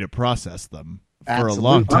only way to process them for Absolutely. a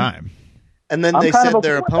long time. And then they said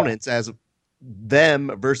their opponents as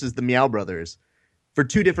them versus the Meow Brothers for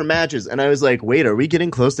 2 different matches. And I was like, wait, are we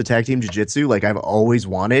getting close to tag team jiu-jitsu like I've always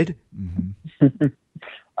wanted? Mm-hmm.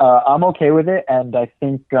 I'm okay with it, and I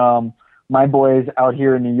think my boys out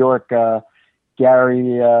here in New York, Gary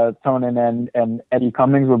Tonin and Eddie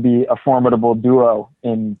Cummings, would be a formidable duo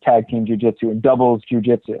in tag team jiu-jitsu and doubles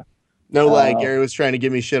jiu-jitsu. No lie, Gary was trying to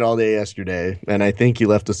give me shit all day yesterday, and I think he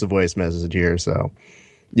left us a voice message here, so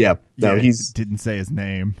yeah. No, he he's didn't say his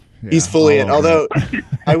name. He's fully in. Although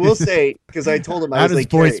I will say, because I told him, how does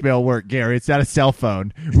voicemail work, Gary? It's not a cell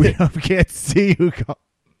phone. We can't see who called.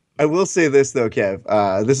 I will say this though,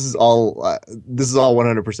 Kev. This is all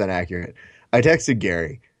 100% accurate. I texted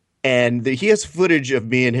Gary, and he has footage of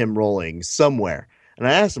me and him rolling somewhere. And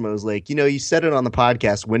I asked him, I was like, you said it on the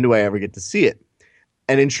podcast. When do I ever get to see it?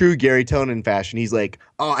 And in true Gary Tonin fashion, he's like,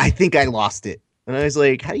 oh, I think I lost it. And I was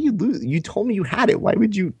like, how do you lose? You told me you had it. Why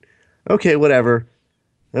would you? Okay, whatever.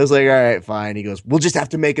 I was like, all right, fine. He goes, we'll just have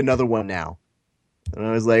to make another one now. And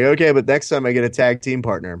I was like, okay, but next time I get a tag team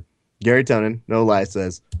partner. Gary Tonin, no lie,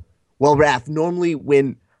 says, well, Raph, normally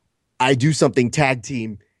when I do something tag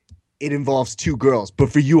team, it involves 2 girls.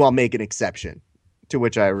 But for you, I'll make an exception. To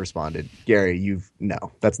which I responded, Gary,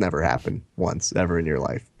 that's never happened once ever in your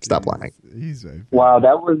life. Stop lying. Wow,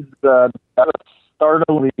 that was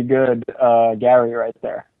startlingly good, Gary, right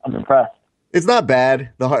there. I'm impressed. It's not bad.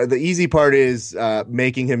 The easy part is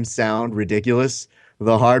making him sound ridiculous.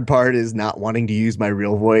 The hard part is not wanting to use my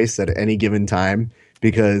real voice at any given time,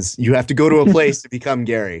 because you have to go to a place to become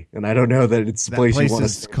Gary, and I don't know that it's the place you want to.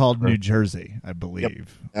 It's called New Jersey, I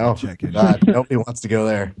believe. Yep. Oh, God, nobody wants to go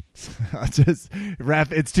there.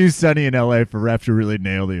 Raph, it's too sunny in L.A. for Raph to really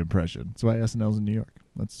nail the impression. That's why SNL's in New York.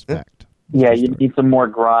 That's fact. Yeah, you need some more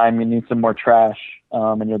grime. You need some more trash,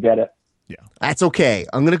 and you'll get it. Yeah, that's okay.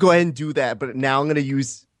 I'm going to go ahead and do that, but now I'm going to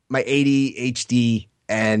use my ADHD,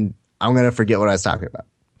 and I'm going to forget what I was talking about.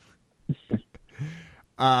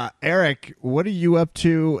 Eric, what are you up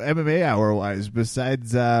to MMA hour-wise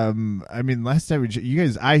besides, last time you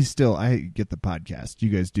guys, I get the podcast. You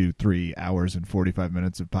guys do 3 hours and 45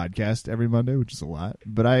 minutes of podcast every Monday, which is a lot,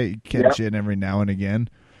 but I catch in every now and again.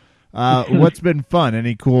 What's been fun?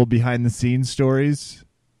 Any cool behind the scenes stories?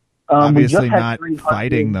 We Obviously just had not 300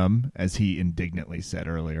 fighting them, as he indignantly said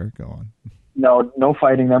earlier. Go on. No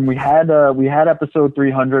fighting them. We had episode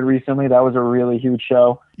 300 recently. That was a really huge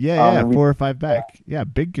show. Yeah, 4 or 5 back. Yeah,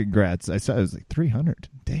 big congrats. I saw it was like 300.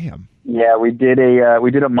 Damn. Yeah, we did a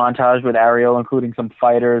montage with Ariel, including some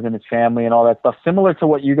fighters and his family and all that stuff, similar to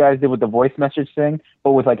what you guys did with the voice message thing,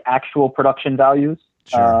 but with like actual production values.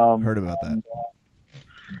 Sure, heard about that.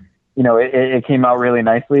 It came out really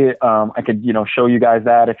nicely. I could show you guys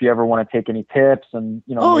that if you ever want to take any tips and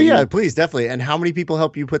Oh maybe... yeah, please, definitely. And how many people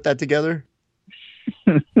help you put that together?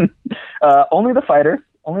 Only the fighters.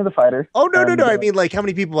 Oh no. I mean, like, how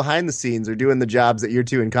many people behind the scenes are doing the jobs that you're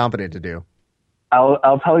too incompetent to do?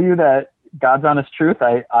 I'll tell you that God's honest truth.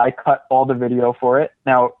 I cut all the video for it.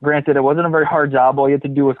 Now, granted, it wasn't a very hard job. All you had to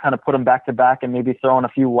do was kind of put them back to back and maybe throw in a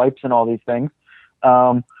few wipes and all these things.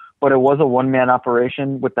 But it was a one-man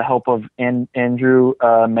operation with the help of Andrew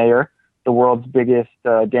Mayer, the world's biggest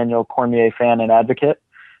Daniel Cormier fan and advocate,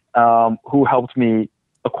 who helped me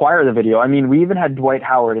acquire the video. I mean, we even had Dwight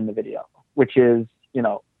Howard in the video, which is,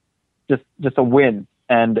 just a win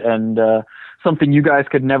and something you guys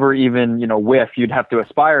could never even, whiff. You'd have to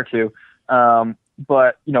aspire to.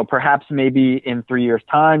 But perhaps maybe in 3 years'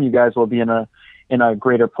 time, you guys will be in a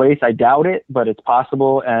greater place. I doubt it, but it's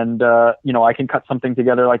possible. And, I can cut something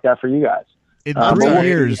together like that for you guys. In 3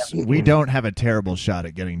 years, we don't have a terrible shot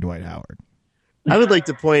at getting Dwight Howard. I would like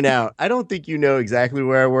to point out, I don't think you know exactly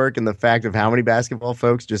where I work and the fact of how many basketball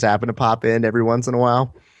folks just happen to pop in every once in a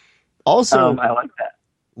while. Also, I like that.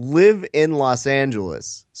 Live in Los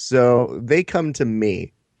Angeles, so they come to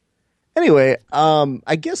me. Anyway,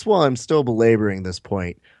 I guess while I'm still belaboring this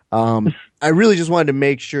point, I really just wanted to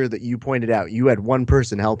make sure that you pointed out you had one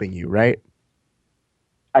person helping you, right?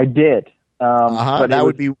 I did. But that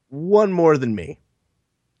would be one more than me.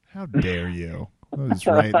 How dare you? That was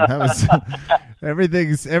right. That was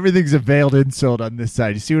everything's a veiled insult on this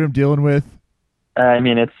side. You see what I'm dealing with? I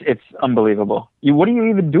mean, it's unbelievable. What do you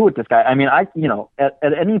even do with this guy? I mean, at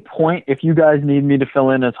any point, if you guys need me to fill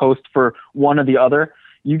in as host for one or the other,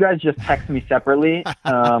 you guys just text me separately,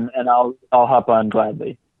 and I'll hop on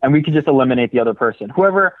gladly, and we can just eliminate the other person.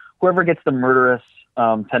 Whoever gets the murderous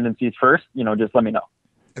tendencies first, just let me know.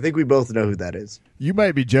 I think we both know who that is. You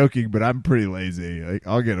might be joking, but I'm pretty lazy. Like,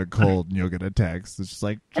 I'll get a cold and you'll get a text. It's just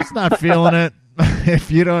like, just not feeling it. If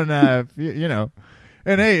you don't, And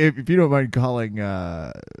hey, if you don't mind calling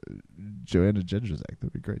Joanna Jędrzejczyk,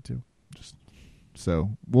 that'd be great too. Just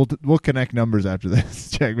so we'll connect numbers after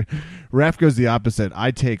this. Check. Raf goes the opposite.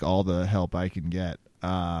 I take all the help I can get.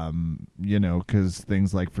 Because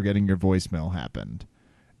things like forgetting your voicemail happened,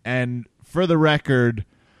 and for the record,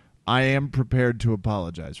 I am prepared to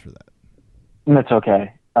apologize for that. That's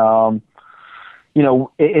okay.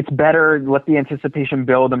 It's better. Let the anticipation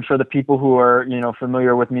build. I'm sure the people who are,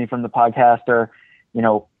 familiar with me from the podcast are,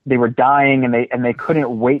 they were dying and they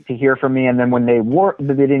couldn't wait to hear from me. And then when they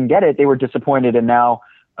didn't get it, they were disappointed. And now,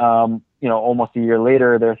 almost a year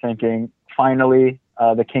later, they're thinking, finally,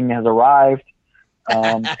 the king has arrived.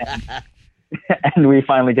 And we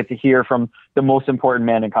finally get to hear from the most important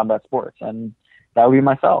man in combat sports. And that would be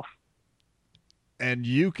myself. And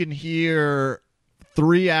you can hear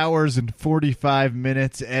 3 hours and 45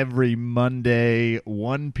 minutes every Monday,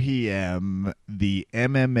 1 p.m., the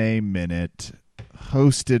MMA Minute,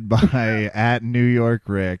 hosted by at New York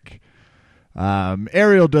Rick.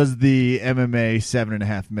 Ariel does the MMA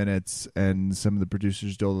 7.5 minutes, and some of the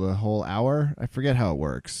producers do the whole hour. I forget how it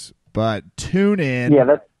works, but tune in.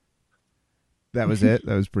 Yeah, that was it.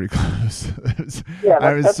 That was pretty close. Yeah,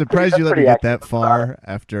 I was surprised you let me get that accurate. far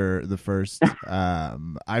after the first.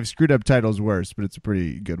 I've screwed up titles worse, but it's a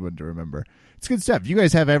pretty good one to remember. It's good stuff. You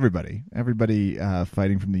guys have everybody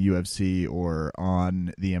fighting from the UFC or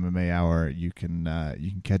on the MMA Hour. You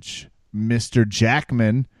can catch Mr.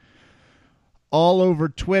 Jackman all over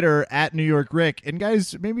Twitter at New York Rick. And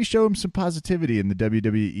guys, maybe show him some positivity in the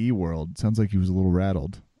WWE world. Sounds like he was a little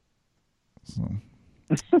rattled. So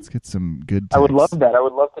let's get some good texts. I would love that. I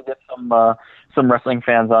would love to get some wrestling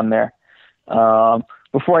fans on there.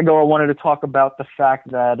 Before I go, I wanted to talk about the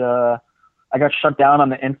fact that I got shut down on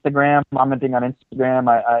the Instagram, commenting on Instagram.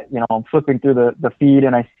 I'm flipping through the feed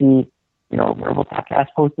and I see, Verbal Podcast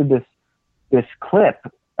posted this clip,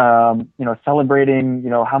 celebrating,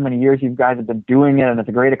 how many years you guys have been doing it, and it's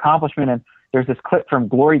a great accomplishment. And there's this clip from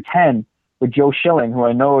Glory 10 with Joe Schilling, who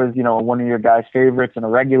I know is, one of your guys' favorites and a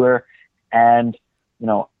regular. And,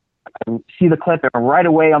 I see the clip and right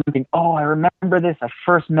away I'm thinking, oh, I remember this. I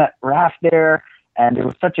first met Raph there and it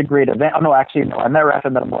was such a great event. Oh, no, actually, no, I met Raph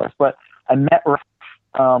at Metamoris, but I met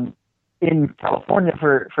Raph in California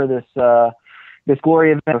for this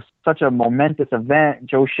Glory event. It was such a momentous event.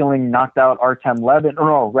 Joe Schilling knocked out Artem Levin, or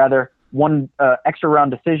no, rather won extra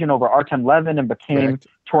round decision over Artem Levin and became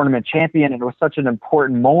tournament champion. And it was such an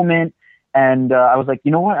important moment. And I was like,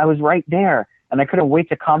 you know what? I was right there. And I couldn't wait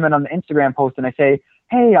to comment on the Instagram post. And I say,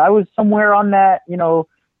 hey, I was somewhere on that,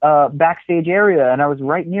 backstage area, and I was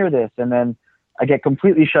right near this. And then I get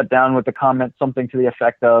completely shut down with the comment, something to the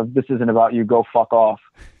effect of, this isn't about you, go fuck off.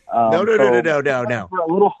 No. We're a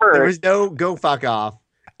little hurt. There was no go fuck off.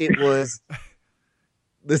 It was,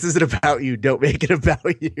 this isn't about you, don't make it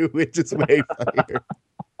about you, which is way funnier.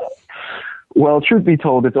 Well, truth be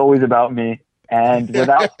told, it's always about me. And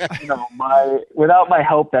without, without my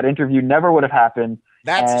help, that interview never would have happened.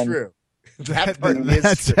 That's true.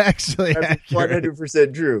 That's actually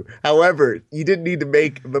 100% true. However, you didn't need to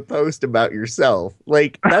make the post about yourself.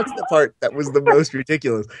 Like, that's the part that was the most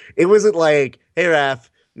ridiculous. It wasn't like, hey, Raph,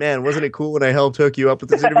 man, wasn't it cool when I helped hook you up with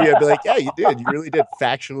this interview? I'd be like, yeah, you did. You really did.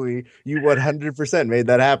 Factually, you 100% made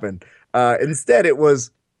that happen. Instead, it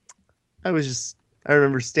was, I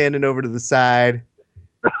remember standing over to the side,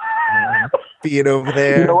 being over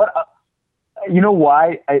there. You know what? You know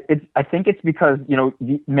why? I think it's because,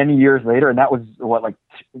 many years later, and that was like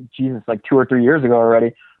 2 or 3 years ago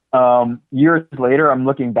already. Years later, I'm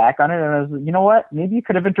looking back on it and I was like, you know what? Maybe you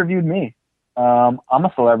could have interviewed me. I'm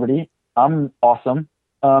a celebrity. I'm awesome.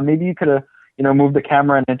 Maybe you could have, moved the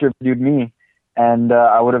camera and interviewed me, and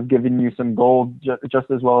I would have given you some gold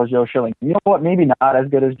just as well as Joe Schilling. You know what? Maybe not as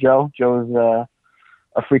good as Joe. Joe's a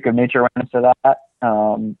freak of nature when it comes to that.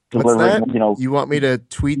 What's that? You want me to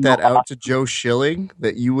tweet that out to Joe Schilling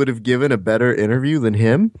that you would have given a better interview than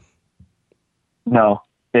him? No,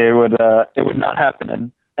 it would not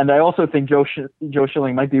happen. And I also think Joe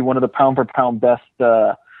Schilling might be one of the pound for pound best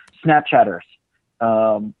Snapchatters.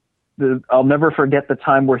 I'll never forget the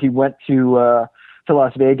time where he went to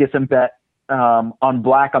Las Vegas and bet on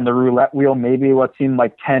black on the roulette wheel, maybe what seemed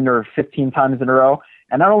like 10 or 15 times in a row.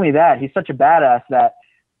 And not only that, he's such a badass that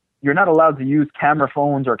you're not allowed to use camera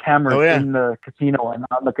phones or cameras in the casino and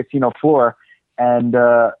on the casino floor. And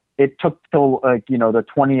it took till the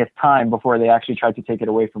 20th time before they actually tried to take it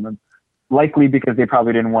away from him, likely because they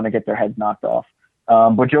probably didn't want to get their heads knocked off.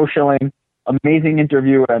 But Joe Schilling, amazing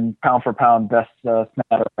interview and pound for pound best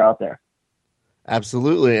snatter out there.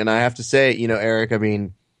 Absolutely. And I have to say, Eric, I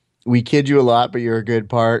mean, we kid you a lot, but you're a good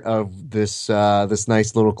part of this this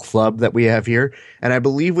nice little club that we have here. And I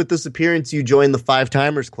believe with this appearance, you joined the Five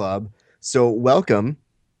Timers Club. So welcome.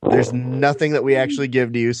 There's nothing that we actually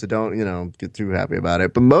give to you, so don't, get too happy about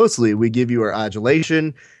it. But mostly we give you our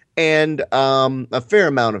adulation and a fair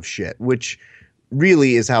amount of shit, which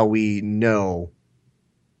really is how we know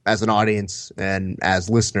as an audience and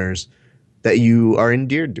as listeners that you are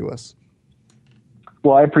endeared to us.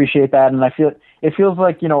 Well, I appreciate that, and it feels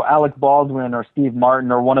like, Alec Baldwin or Steve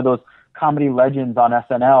Martin or one of those comedy legends on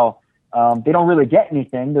SNL. They don't really get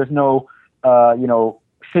anything. There's no,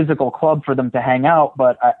 physical club for them to hang out,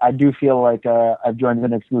 but I do feel like I've joined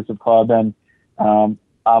an exclusive club, and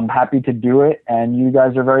I'm happy to do it, and you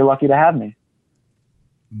guys are very lucky to have me.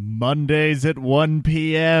 Mondays at 1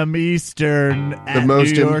 p.m. Eastern at the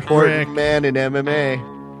most New York important Rick. man in MMA.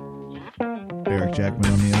 Eric Jackman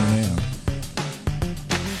on the MMA Hour.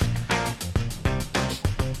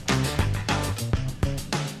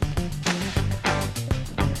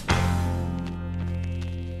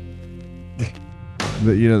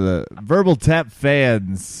 The Verbal Tap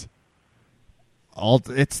fans,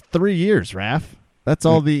 it's 3 years, Raph. That's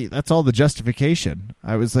all the justification.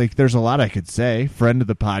 I was like, there's a lot I could say. Friend of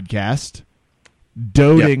the podcast,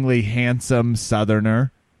 dotingly handsome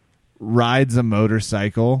Southerner, rides a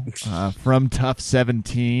motorcycle, from Tough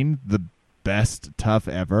 17, the best tough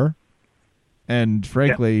ever. And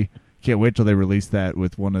frankly, can't wait till they release that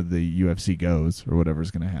with one of the UFC goes or whatever's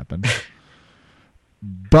going to happen.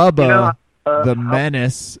 Bubba. The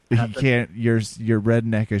menace, he can't. Your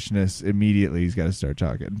redneckishness immediately. He's got to start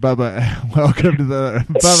talking. Bubba, welcome to the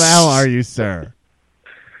Bubba. How are you, sir?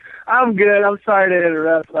 I'm good. I'm sorry to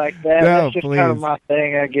interrupt like that. No, that's just please. kind of my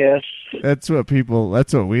thing, I guess. That's what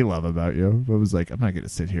we love about you. I was like, I'm not going to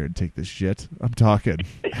sit here and take this shit. I'm talking.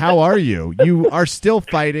 How are you? You are still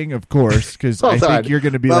fighting, of course, because I think you're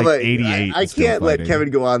going to be Bubba, like 88. I can't let Kevin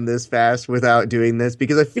go on this fast without doing this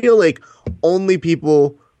because I feel like only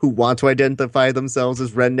people who want to identify themselves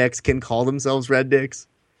as rednecks can call themselves rednecks.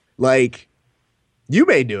 Like, you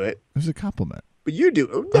may do it. It was a compliment. But you do.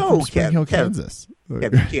 I'm No, from Spring Hill, Kansas.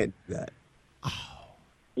 Kevin, you can't do that.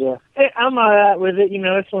 Yeah, hey, I'm all right with it.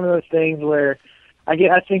 It's one of those things where I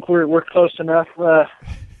think we're close enough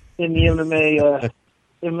in the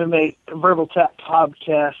MMA Verbal Tap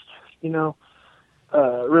podcast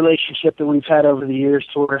relationship that we've had over the years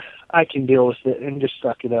to where I can deal with it and just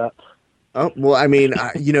suck it up. Oh, well, I mean,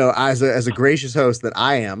 as a gracious host that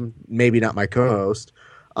I am, maybe not my co-host,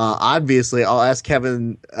 obviously I'll ask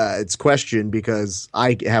Kevin its question because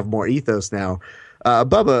I have more ethos now.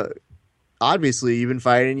 Bubba, obviously you've been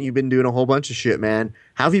fighting, you've been doing a whole bunch of shit, man.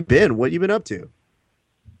 How have you been? What have you been up to?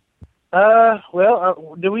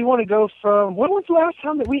 Do we want to go from, when was the last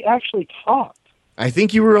time that we actually talked? I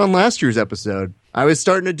think you were on last year's episode. I was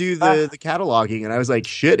starting to do the cataloging, and I was like,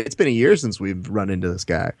 shit, it's been a year since we've run into this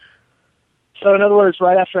guy. So, in other words,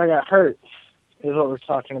 right after I got hurt is what we're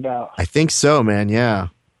talking about. I think so, man, yeah.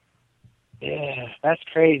 Yeah, that's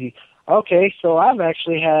crazy. Okay, so I've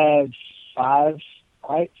actually had 5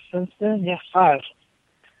 fights since then. Yeah, 5.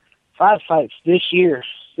 5 fights this year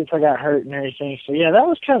since I got hurt and everything. So, yeah, that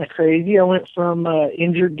was kind of crazy. I went from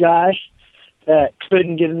injured guy that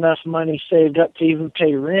couldn't get enough money saved up to even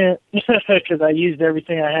pay rent because I used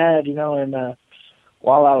everything I had, and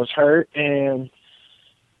while I was hurt. And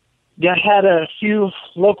I had a few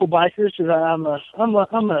local bikers because I'm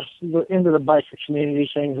into the biker community,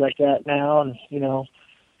 things like that now, and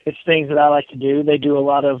it's things that I like to do. They do a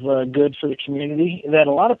lot of good for the community that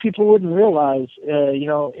a lot of people wouldn't realize.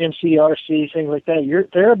 MCRC, things like that.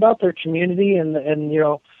 They're about their community and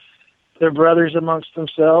they're brothers amongst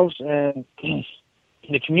themselves, and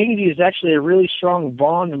the community is actually a really strong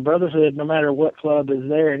bond and brotherhood no matter what club is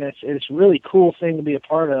there, and it's a really cool thing to be a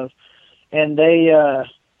part of. And they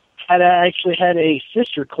actually had a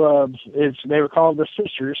sister club. They were called the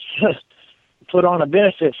Sisters. Put on a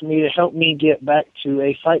benefit for me to help me get back to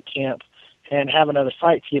a fight camp and have another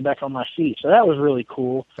fight to get back on my feet. So that was really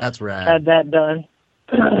cool. That's rad. Had that done.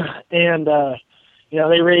 And,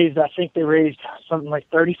 they raised something like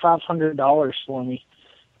 $3,500 for me.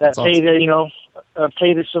 That paid,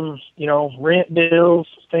 paid some, rent bills,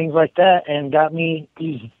 things like that, and got me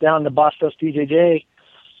down to Bostos DJJ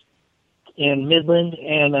in Midland,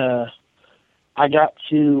 and I got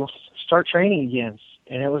to start training again,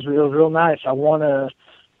 and it was real nice. I won a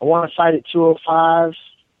fight at 205.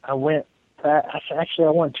 I won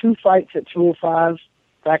 2 fights at 205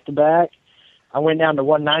 back to back. I went down to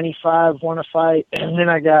 195, won a fight, and then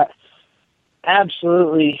I got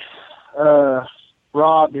absolutely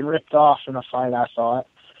robbed and ripped off in a fight, I thought,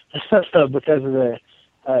 because of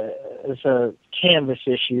it's a canvas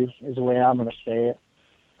issue is the way I'm going to say it.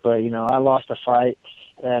 But, I lost a fight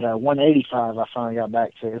at 185 I finally got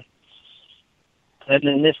back to. And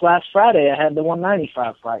then this last Friday I had the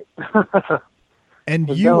 195 fight. And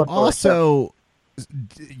you also,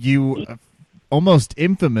 almost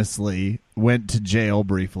infamously went to jail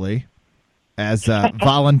briefly, as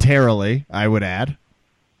voluntarily, I would add.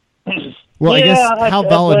 Well, yeah, I guess how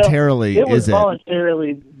voluntarily it was is it?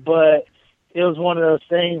 Voluntarily, but it was one of those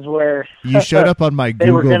things where you showed up on my Google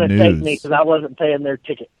News. They were going to take me because I wasn't paying their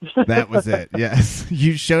ticket. That was it. Yes,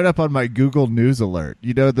 you showed up on my Google News alert.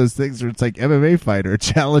 Those things where it's like MMA fighter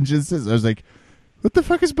challenges this. I was like, what the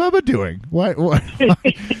fuck is Bubba doing? Why?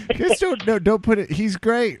 Guys don't put it. He's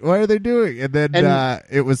great. Why are they doing? And then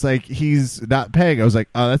it was like he's not paying. I was like,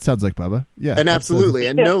 oh, that sounds like Bubba. Yeah, and absolutely,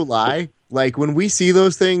 and no lie. Like when we see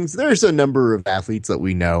those things, there's a number of athletes that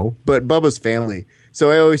we know, but Bubba's family. So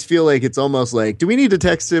I always feel like it's almost like, do we need to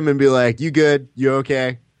text him and be like, you good? You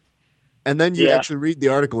okay? And then you actually read the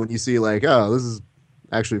article and you see like, oh, this is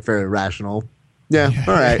actually fairly rational. Yeah,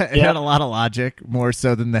 all right. It had a lot of logic, more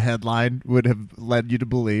so than the headline would have led you to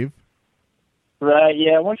believe. Right,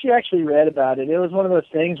 yeah. Once you actually read about it, it was one of those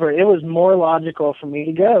things where it was more logical for me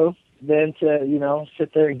to go than to,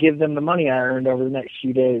 sit there and give them the money I earned over the next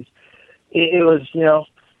few days. It was,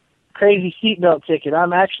 crazy seatbelt ticket.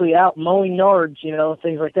 I'm actually out mowing yards,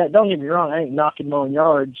 things like that. Don't get me wrong, I ain't knocking mowing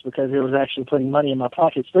yards because it was actually putting money in my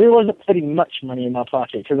pockets, but it wasn't putting much money in my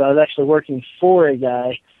pocket because I was actually working for a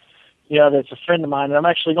guy, that's a friend of mine, and I'm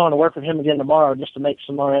actually going to work with him again tomorrow just to make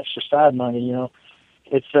some more extra side money,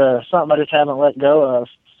 It's something I just haven't let go of.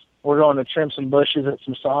 We're going to trim some bushes at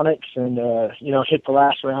some Sonics and, hit the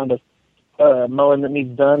last round of mowing that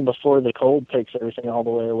needs done before the cold takes everything all the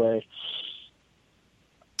way away.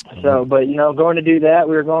 So, but, going to do that,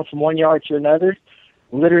 we were going from one yard to another,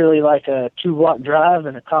 literally like a 2-block drive,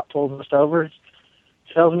 and a cop pulls us over,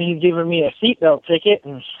 tells me he's giving me a seatbelt ticket,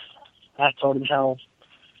 and I told him how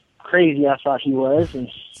crazy I thought he was, and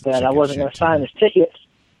that I wasn't going to sign his ticket.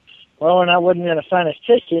 Well, when I wasn't going to sign his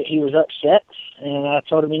ticket, he was upset, and I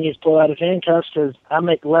told him he needs to pull out his handcuffs because I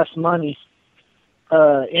make less money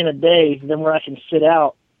in a day than where I can sit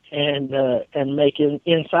out and make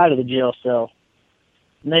inside of the jail cell.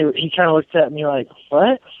 And he kind of looked at me like,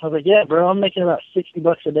 what? I was like, yeah, bro, I'm making about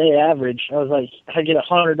 $60 a day average. I was like, I get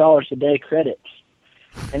 $100 a day credits.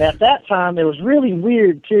 And at that time, it was really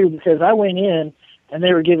weird, too, because I went in, and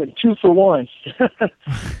they were giving 2-for-1s.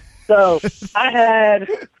 So I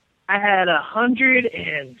had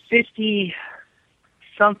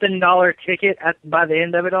 $150-something ticket by the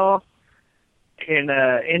end of it all, and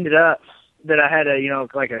ended up that I had it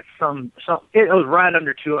was right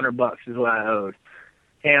under $200 is what I owed.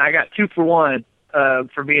 And I got 2-for-1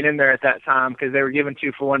 for being in there at that time because they were giving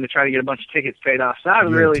 2-for-1 to try to get a bunch of tickets paid off. So I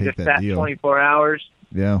really just sat 24 hours.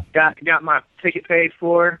 Yeah. Got my ticket paid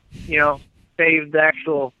for, saved the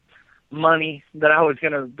actual money that I was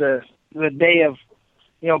the day of,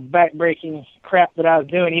 back-breaking crap that I was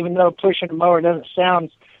doing, even though pushing a mower doesn't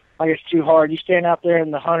sound like it's too hard. You stand out there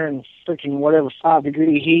in the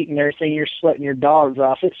 5-degree heat and everything, you're sweating your dogs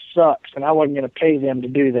off. It sucks, and I wasn't going to pay them to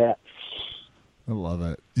do that. I love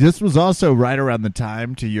it. This was also right around the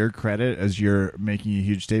time, to your credit, as you're making a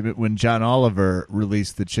huge statement, when John Oliver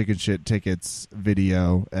released the Chicken Shit Tickets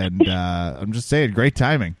video, and I'm just saying, great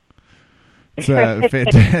timing. It's a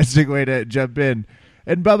fantastic way to jump in.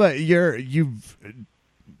 And Bubba, you've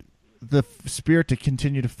the spirit to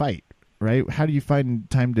continue to fight, right? How do you find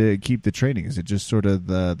time to keep the training? Is it just sort of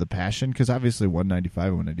the passion? Because obviously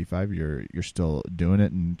 195, you're still doing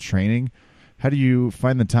it and training. How do you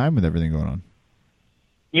find the time with everything going on?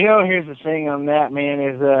 Here's the thing on that, man,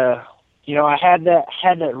 is, I had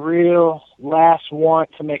that real last want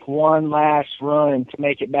to make one last run to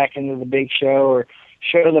make it back into the big show or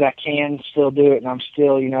show that I can still do it and I'm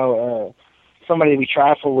still, somebody to be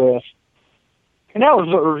trifled with. And that was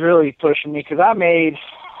what was really pushing me because I made,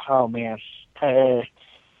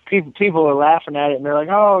 people are laughing at it and they're like,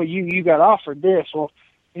 oh, you got offered this. Well,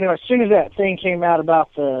 as soon as that thing came out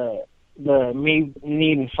about the me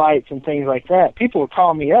needing fights and things like that, people were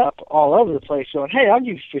calling me up all over the place going, hey, I'll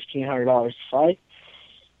give you $1,500 to fight.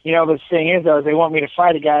 But the thing is, though, they want me to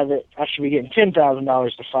fight a guy that I should be getting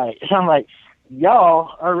 $10,000 to fight. And I'm like,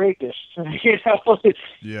 y'all are rapists.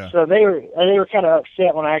 Yeah. So they were kind of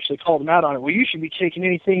upset when I actually called them out on it. Well, you should be taking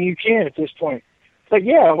anything you can at this point. It's like,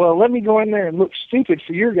 yeah, well, let me go in there and look stupid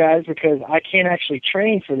for your guys because I can't actually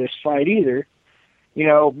train for this fight either.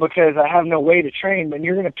 Because I have no way to train, but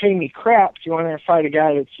you're going to pay me crap to go in there and fight a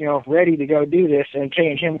guy that's, ready to go do this and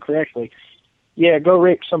paying him correctly. Yeah, go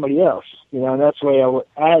rape somebody else. And that's the way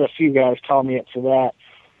I had a few guys call me up for that.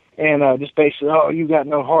 And just basically, oh, you got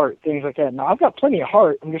no heart, things like that. No, I've got plenty of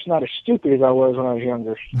heart. I'm just not as stupid as I was when I was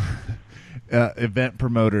younger. Event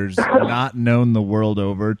promoters not known the world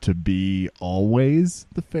over to be always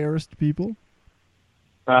the fairest people.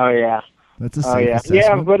 Oh, yeah. That's a safe assessment.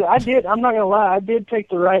 Yeah, but I did. I'm not gonna lie. I did take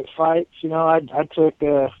the right fights. I took.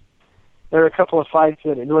 There were a couple of fights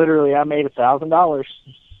that literally I made $1,000,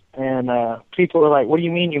 and people were like, "What do you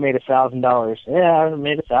mean you made $1,000?" Yeah, I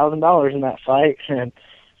made $1,000 in that fight, and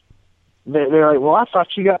they're like, "Well, I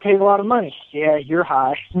thought you got paid a lot of money." Yeah, you're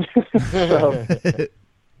high. So,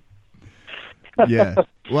 yeah.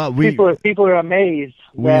 Well, people are amazed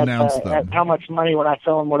at how much money when I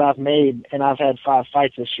tell them what I've made, and I've had 5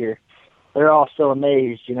 fights this year. They're all so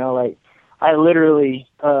amazed, I literally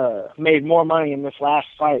made more money in this last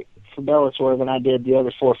fight for Bellator than I did the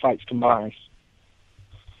other 4 fights combined.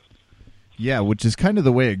 Yeah, which is kind of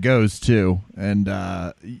the way it goes, too. And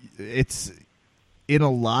it's, in a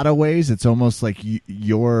lot of ways, it's almost like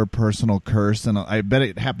your personal curse. And I bet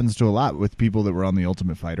it happens to a lot with people that were on The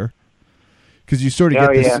Ultimate Fighter. Because you sort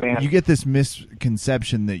of get this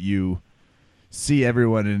misconception that you see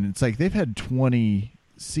everyone, and it's like they've had 20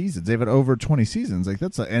 seasons. They've had over 20 seasons. Like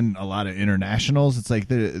and a lot of internationals. It's like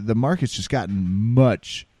the market's just gotten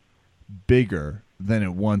much bigger than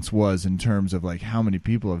it once was in terms of like how many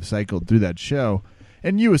people have cycled through that show.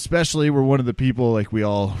 And you especially were one of the people, like, we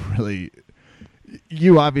all really.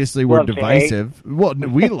 You obviously were divisive. Well,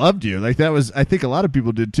 we loved you. Like, that was, I think a lot of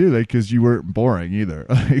people did too, like, because you weren't boring either.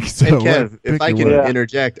 Like, so, and Kev, if I can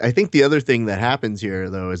interject, I think the other thing that happens here,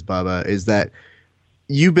 though, is Bubba, is that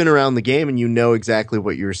you've been around the game and you know exactly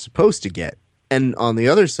what you're supposed to get. And on the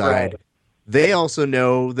other side, they also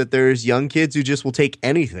know that there's young kids who just will take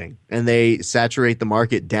anything and they saturate the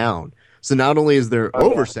market down. So not only is there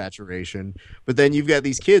oversaturation, but then you've got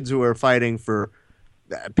these kids who are fighting for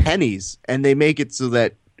pennies, and they make it so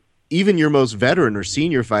that even your most veteran or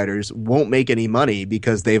senior fighters won't make any money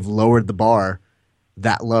because they've lowered the bar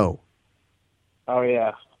that low. Oh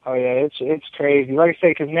yeah, it's crazy. Like I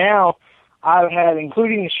say, because now I've had,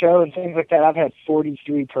 including the show and things like that, I've had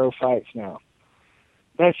 43 pro fights now.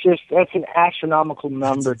 That's an astronomical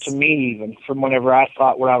number to me, even from whenever I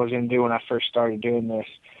thought what I was going to do when I first started doing this.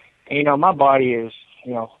 And, my body is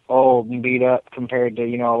old and beat up compared to,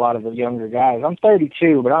 a lot of the younger guys. I'm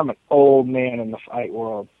 32, but I'm an old man in the fight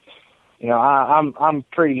world. I'm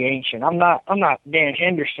pretty ancient. I'm not Dan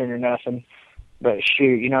Henderson or nothing, but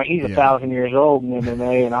shoot, he's 1,000 years old in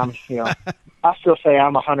MMA, and I'm, I still say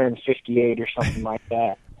I'm 158 or something like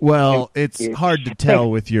that. Well, it's hard to tell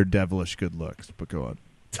with your devilish good looks, but go on.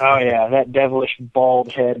 Oh yeah, that devilish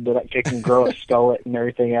bald head that it can grow a skullet and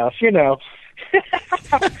everything else, Yeah.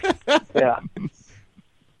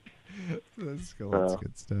 That's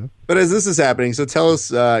good stuff. But as this is happening, so tell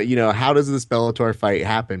us, how does this Bellator fight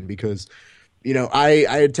happen? Because, I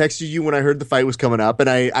had texted you when I heard the fight was coming up, and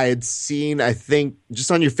I had seen, I think,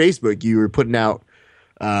 just on your Facebook, you were putting out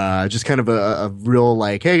just kind of a real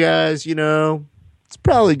like, hey guys, it's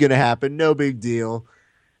probably going to happen, no big deal.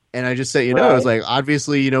 And I just said, I was like,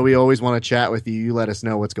 obviously, we always want to chat with you. You let us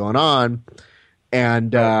know what's going on.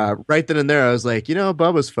 And right then and there, I was like,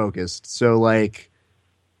 Bubba's focused. So, like,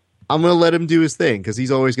 I'm going to let him do his thing because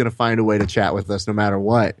he's always going to find a way to chat with us no matter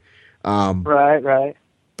what. Right.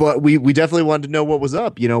 But we definitely wanted to know what was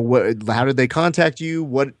up. How did they contact you?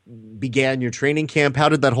 What began your training camp? How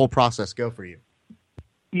did that whole process go for you?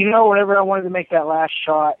 Whenever I wanted to make that last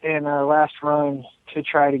shot and last run to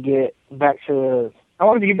try to get back to I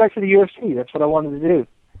wanted to get back to the UFC. That's what I wanted to do.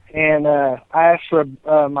 And I asked for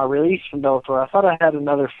my release from Bellator. I thought I had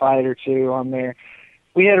another fight or two on there.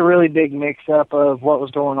 We had a really big mix-up of what was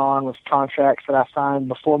going on with contracts that I signed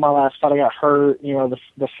before my last fight. I got hurt,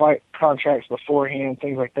 the fight contracts beforehand,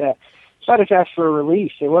 things like that. So I just asked for a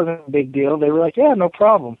release. It wasn't a big deal. They were like, yeah, no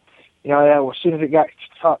problem. As soon as it got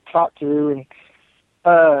talked through. And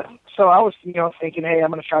so I was, thinking, hey, I'm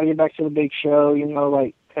going to try to get back to the big show,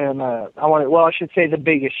 and I should say the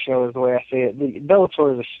biggest show is the way I say it. The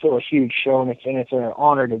Bellator is still a huge show, and it's an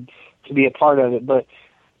honor to be a part of it. But,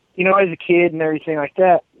 as a kid and everything like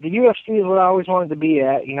that, the UFC is what I always wanted to be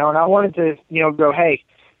at, and I wanted to, go, hey,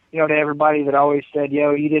 to everybody that always said,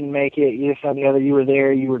 yo, you didn't make it, you this, that, and the other, you were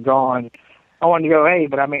there, you were gone. I wanted to go, hey,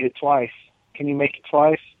 but I made it twice. Can you make it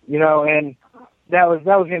twice? And that was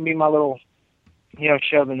going to be my little,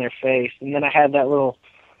 shove in their face. And then I had that little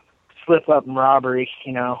slip up and robbery,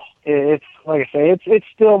 it's like I say, it's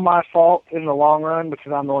still my fault in the long run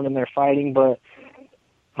because I'm the one in there fighting, but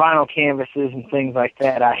vinyl canvases and things like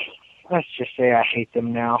that, let's just say I hate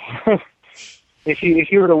them now. If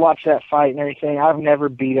you were to watch that fight and everything, I've never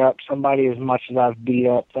beat up somebody as much as I've beat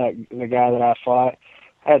up the guy that I fought.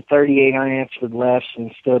 I had 38 unanswered lefts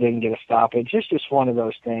and still didn't get a stoppage. It's just one of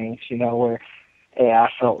those things, where I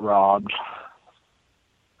felt robbed.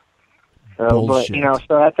 So, but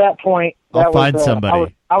so at that point, I'll find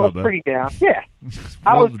somebody. I was pretty down. Yeah,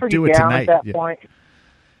 I was pretty down at that point.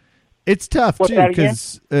 It's tough too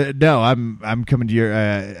because no, I'm coming to your.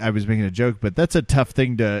 I was making a joke, but that's a tough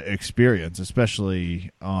thing to experience, especially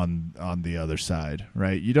on the other side,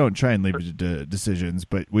 right? You don't try and leave it to decisions,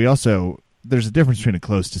 but there's a difference between a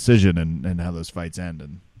close decision and how those fights end.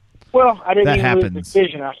 And I didn't even lose the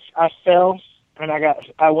decision. I fell. And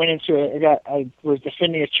I went into it. I was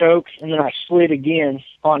defending a choke, and then I slid again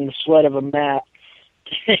on the sweat of a mat,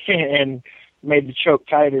 and made the choke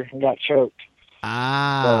tighter and got choked.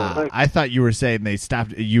 I thought you were saying they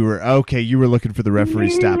stopped. You were looking for the referee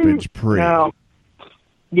stoppage pre. No,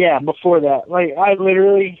 yeah, before that. Like I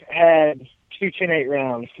literally had 2 10-8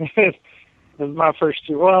 rounds. My first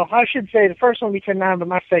two. Well, I should say the first one was 10-9, but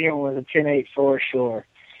my second one was a 10-8 for sure.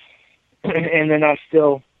 And then I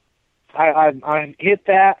hit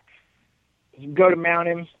that, go to mount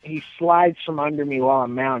him. He slides from under me while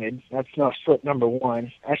I'm mounted. That's slip number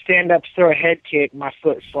one. I stand up, throw a head kick, my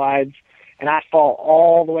foot slides, and I fall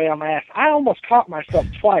all the way on my ass. I almost caught myself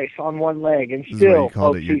twice on one leg, and still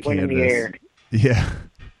both feet went in the air. Yeah.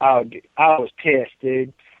 Oh, dude, I was pissed,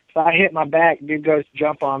 dude. So I hit my back. Dude goes to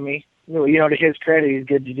jump on me. To his credit, he's a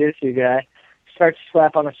good jiu-jitsu guy. Starts to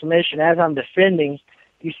slap on a submission. As I'm defending,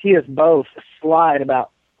 you see us both slide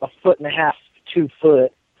about 1.5 to 2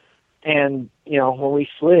 foot, and when we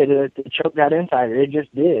slid, the choke got in tighter. It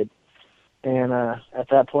just did, and at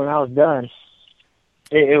that point, I was done.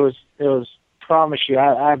 It was. Promise you,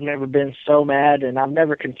 I've never been so mad, and I've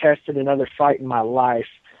never contested another fight in my life.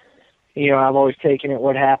 I've always taken it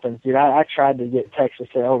what happens, dude. I tried to get Texas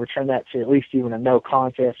to overturn that to at least even a no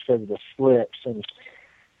contest because of the slips, and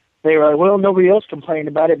they were like, well, nobody else complained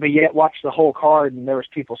about it, but yet watch the whole card, and there was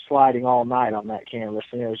people sliding all night on that canvas,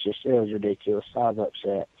 and it was ridiculous. I was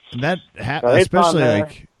upset. And that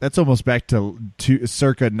especially that's almost back to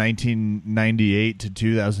circa 1998 to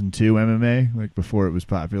 2002 MMA, like before it was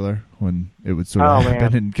popular, when it would sort of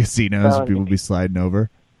happen in casinos and people would be sliding over.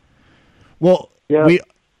 Well,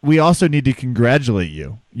 we also need to congratulate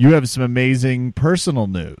you. You have some amazing personal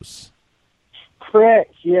news.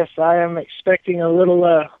 Correct. Yes, I am expecting a little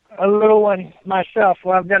one myself.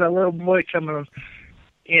 Well, I've got a little boy coming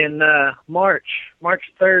in March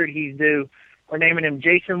 3rd. He's due. We're naming him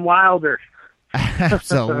Jason Wilder.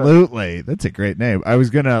 Absolutely. That's a great name. I was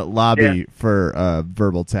going to lobby for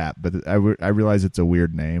Verbal Tap, but I realize it's a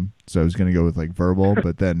weird name, so I was going to go with like Verbal,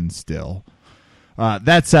 but then still.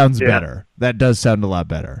 That sounds better. That does sound a lot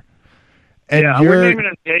better. And we're naming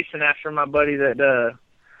him Jason after my buddy that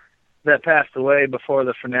passed away before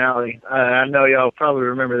the finale. I know y'all probably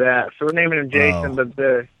remember that. So we're naming him Jason, but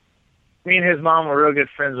me and his mom were real good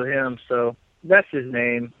friends with him, so that's his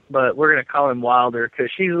name. But we're going to call him Wilder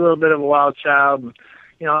because she's a little bit of a wild child. And,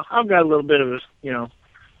 I've got a little bit of a,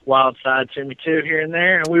 wild side to me too here and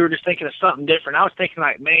there. And we were just thinking of something different. I was thinking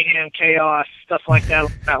like mayhem, chaos, stuff like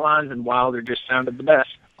that, that lines, and Wilder just sounded the best.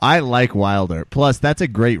 I like Wilder. Plus, that's a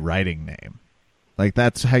great writing name. Like,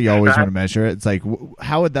 that's how you always want to measure it. It's like,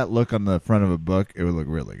 how would that look on the front of a book? It would look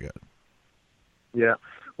really good. Yeah.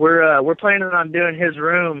 We're planning on doing his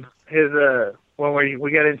room, when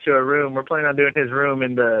we get into a room, we're planning on doing his room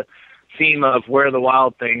in the theme of where the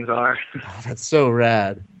wild things are. Oh, that's so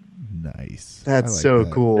rad. Nice. That's so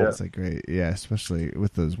cool. That's like great. Yeah, especially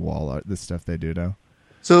with those wall art, the stuff they do now.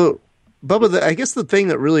 So, Bubba, I guess the thing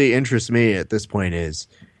that really interests me at this point is,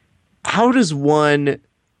 how does one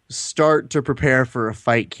start to prepare for a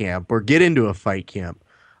fight camp or get into a fight camp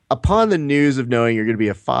upon the news of knowing you're going to be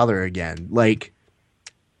a father again? Like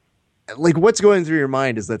what's going through your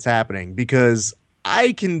mind as that's happening? Because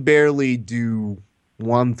I can barely do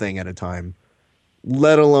one thing at a time,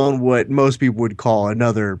 let alone what most people would call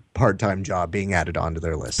another part-time job being added onto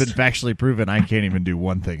their list. It's been factually proven I can't even do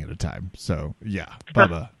one thing at a time. So, yeah,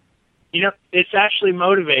 Bubba. It's actually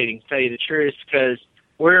motivating, to tell you the truth, because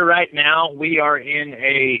we are in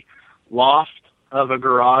a loft of a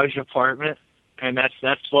garage apartment, and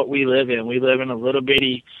that's what we live in. We live in a little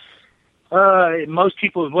bitty, most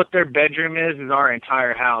people, what their bedroom is our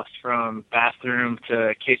entire house, from bathroom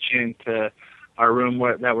to kitchen to our room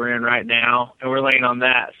that we're in right now, and we're laying on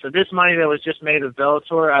that. So this money that was just made with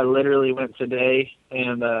Bellator, I literally went today,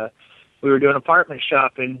 and we were doing apartment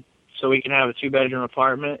shopping so we can have a 2-bedroom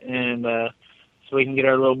apartment, and so we can get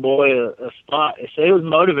our little boy a spot. So it was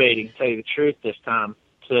motivating, to tell you the truth, this time,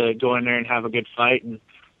 to go in there and have a good fight and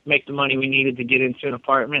make the money we needed to get into an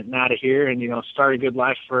apartment and out of here and, start a good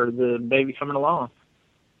life for the baby coming along.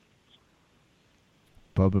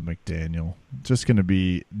 Bubba McDaniel. Just going to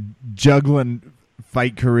be juggling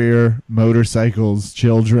fight career, motorcycles,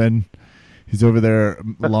 children. He's over there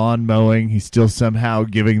lawn mowing. He's still somehow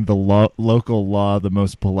giving the local law the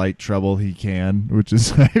most polite trouble he can, which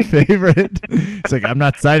is my favorite. It's like, I'm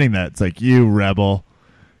not signing that. It's like, you rebel.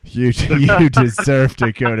 You deserve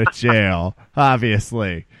to go to jail,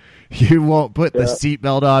 obviously. You won't put the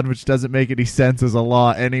seatbelt on, which doesn't make any sense as a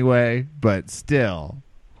law anyway, but still.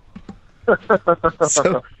 So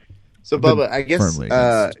Bubba, I guess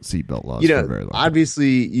seatbelt laws for a very long time.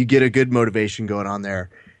 Obviously you get a good motivation going on there.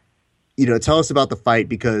 Tell us about the fight,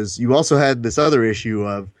 because you also had this other issue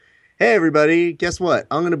of, hey everybody, guess what?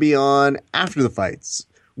 I'm going to be on after the fights,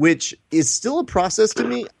 which is still a process to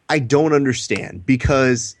me I don't understand,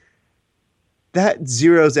 because that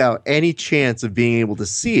zeroes out any chance of being able to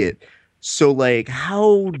see it. So,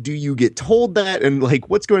 how do you get told that, and,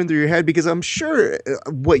 what's going through your head? Because I'm sure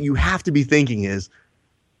what you have to be thinking is,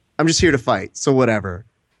 I'm just here to fight, so whatever.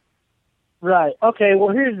 Right. Okay, well,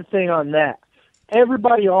 here's the thing on that.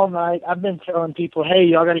 Everybody all night, I've been telling people, hey,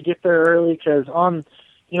 y'all got to get there early, because on,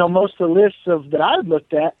 most of the lists that I've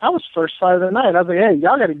looked at, I was first fight of the night. I was like, hey,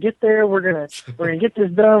 y'all got to get there. We're gonna get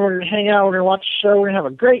this done. We're gonna hang out. We're gonna watch the show. We're gonna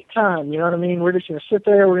have a great time. You know what I mean? We're just gonna sit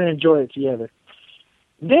there. We're gonna enjoy it together.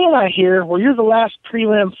 Then I hear, well, you're the last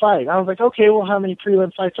prelim fight. I was like, okay, well, how many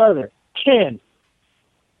prelim fights are there? 10.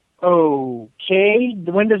 Okay.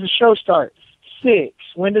 When does the show start? 6.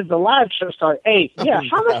 When does the live show start? 8. Yeah,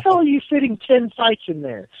 how the hell are you fitting 10 fights in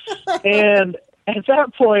there? And at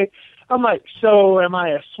that point, I'm like, so am I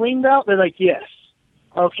a swing belt? They're like, yes.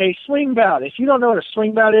 Okay, swing bout. If you don't know what a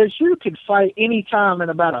swing bout is, you could fight any time in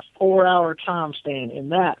about a 4-hour time span,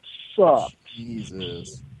 and that sucks.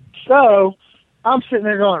 Jesus. So I'm sitting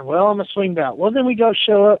there going, well, I'm a swing bout. Well, then we go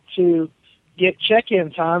show up to get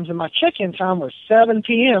check-in times, and my check-in time was 7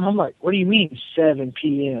 p.m. I'm like, what do you mean 7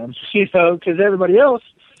 p.m.? Because everybody else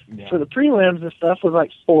for the prelims and stuff was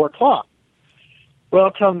like 4 o'clock.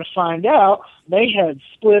 Well, come to find out, they had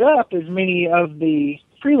split up as many of the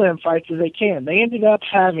prelim fights as they can. They ended up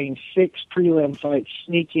having 6 prelim fights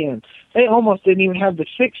sneak in. They almost didn't even have the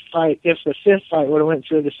 6th fight if the 5th fight would have went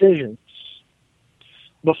to a decision.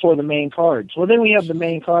 before the main cards. Well, then we have the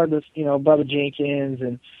main card with, Bubba Jenkins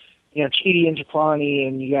and, Chidi and Jaquani,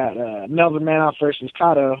 and you got Melvin Manoff versus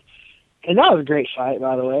Cotto. And that was a great fight,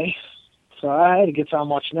 by the way. So I had a good time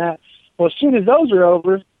watching that. Well, as soon as those were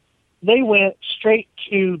over, they went straight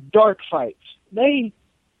to dark fights. They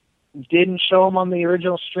didn't show them on the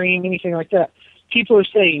original stream, anything like that. People are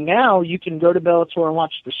saying now you can go to Bellator and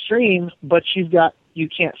watch the stream, but you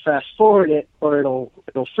can't fast forward it or it'll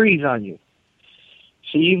freeze on you.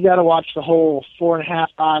 So you've got to watch the whole 4.5,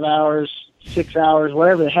 5 hours, 6 hours,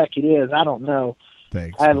 whatever the heck it is. I don't know.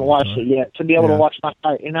 Thanks. I haven't watched it yet to be able to watch my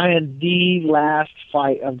fight. And I had the last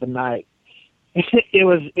fight of the night. It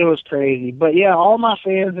was crazy. But yeah, all my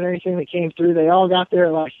fans and everything that came through, they all got there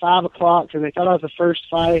at like 5 o'clock because they thought I was the first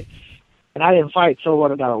fight. And I didn't fight till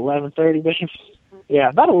about 11:30, maybe? Yeah,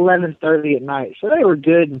 about 11:30 at night. So they were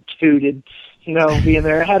good and tooted, being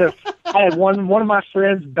there. I had one of my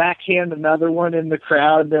friends backhand another one in the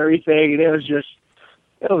crowd and everything, and it was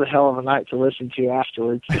a hell of a night to listen to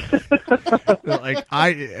afterwards.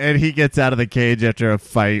 And he gets out of the cage after a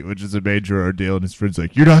fight, which is a major ordeal, and his friend's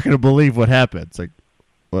like, "You're not going to believe what happened." It's like,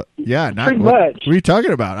 "What? Yeah, not pretty what, much. What are you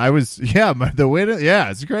talking about? The winner.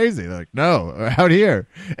 Yeah, it's crazy." They're like, "No, out here,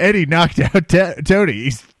 Eddie knocked out Tony.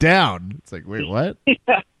 He's down." It's like, wait, what?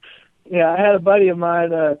 Yeah. I had a buddy of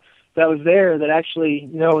mine that was there that actually,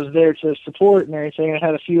 was there to support and everything. I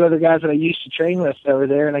had a few other guys that I used to train with that were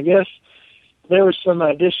there, and I guess there was some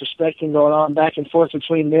disrespecting going on back and forth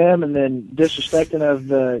between them, and then disrespecting of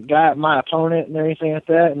the guy, my opponent, and everything like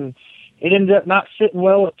that. And it ended up not sitting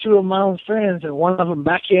well with two of my own friends, and one of them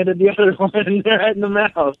backhanded the other one right in the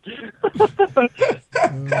mouth.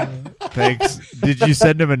 Thanks. Did you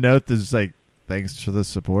send him a note that's like, "Thanks for the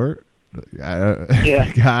support"?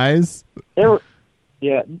 Yeah, guys. There were,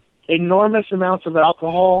 enormous amounts of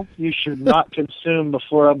alcohol you should not consume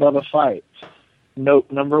before above a fight. Note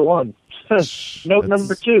number 1. Note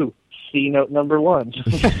number 2. See note number 1.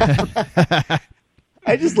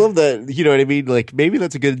 I just love that. You know what I mean? Like, maybe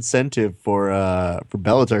that's a good incentive for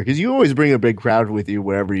Bellator, because you always bring a big crowd with you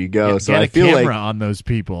wherever you go. So get I feel a camera like on those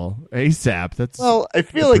people ASAP. I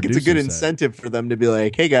feel like it's a good incentive for them to be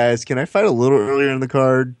like, "Hey guys, can I fight a little earlier in the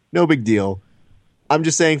card? No big deal. I'm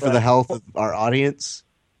just saying for the health of our audience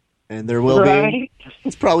and their well-being,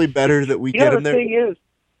 it's probably better that we get them there." The thing is,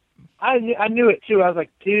 I knew it too. I was like,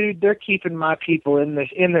 dude, they're keeping my people in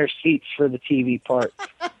their seats for the TV part.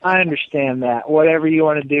 I understand that, whatever you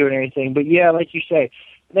want to do and everything. But yeah, like you say,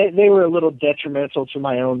 they were a little detrimental to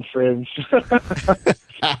my own friends that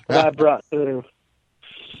I brought through.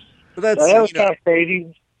 But that was kind of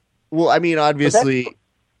crazy. Well, I mean, obviously,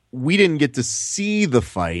 we didn't get to see the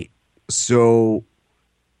fight, so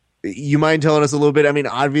you mind telling us a little bit? I mean,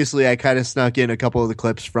 obviously, I kind of snuck in a couple of the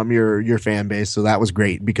clips from your fan base, so that was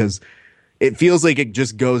great because it feels like it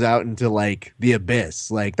just goes out into like the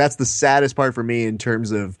abyss. Like, that's the saddest part for me in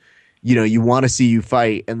terms of, you want to see you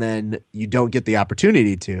fight and then you don't get the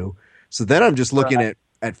opportunity to. So then I'm just looking at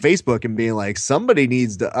Facebook and being like, somebody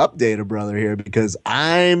needs to update a brother here because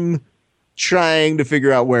I'm trying to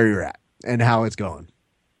figure out where you're at and how it's going.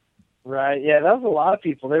 Right, yeah, that was a lot of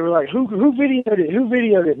people. They were like, who videoed it? Who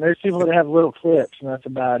videoed it? And there's people that have little clips, and that's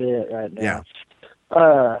about it right now.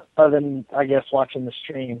 Yeah. Other than, I guess, watching the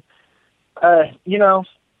stream. It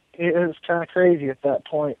was kind of crazy at that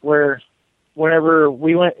point where whenever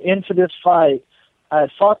we went into this fight, I had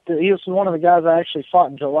he was one of the guys I actually fought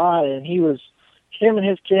in July, and him and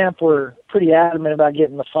his camp were pretty adamant about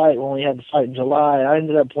getting the fight when we had the fight in July. I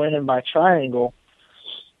ended up winning by triangle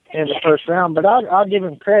in the first round, but I'll give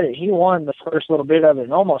him credit. He won the first little bit of it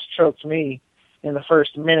and almost choked me in the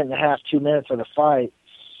first minute and a half, 2 minutes of the fight,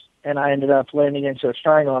 and I ended up landing into a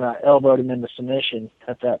triangle, and I elbowed him into submission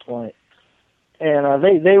at that point. And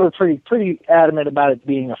they were pretty adamant about it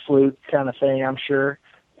being a fluke kind of thing, I'm sure,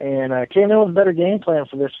 and came in with a better game plan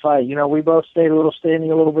for this fight. We both stayed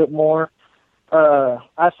standing a little bit more.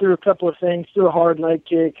 I threw a couple of things, threw a hard leg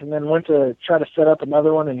kick, and then went to try to set up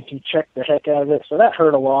another one, and he checked the heck out of it. So that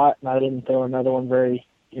hurt a lot, and I didn't throw another one very,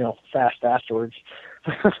 fast afterwards.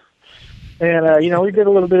 And we did a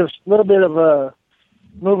little bit of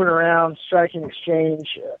moving around, striking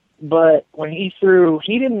exchange. But when he threw,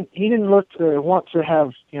 he didn't look to want to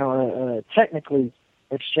have a technically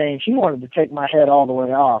exchange. He wanted to take my head all the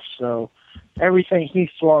way off. So everything he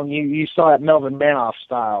swung, you saw it Melvin Manoff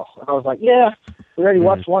style. I was like, yeah, we already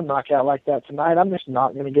watched one knockout like that tonight. I'm just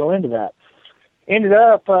not going to go into that. Ended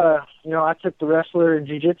up, I took the wrestler and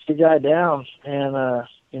jiu-jitsu guy down, and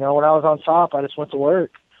when I was on top, I just went to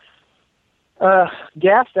work.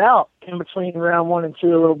 Gassed out in between round 1 and 2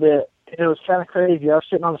 a little bit. It was kind of crazy. I was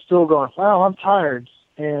sitting on the stool going, wow, I'm tired.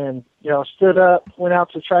 and, stood up, went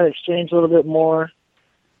out to try to exchange a little bit more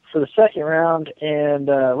for the second round, and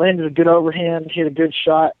landed a good overhand, hit a good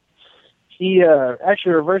shot. He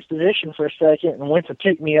actually reversed position for a second and went to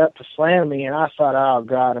pick me up to slam me, and I thought, oh,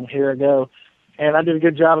 God, here I go. And I did a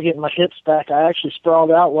good job of getting my hips back. I actually sprawled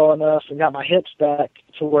out well enough and got my hips back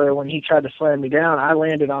to where when he tried to slam me down, I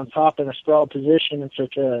landed on top in a sprawled position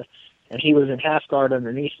and he was in half guard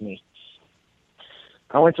underneath me.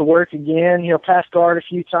 I went to work again, passed guard a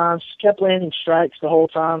few times, kept landing strikes the whole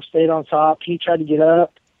time, stayed on top. He tried to get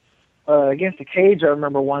up. Against the cage, I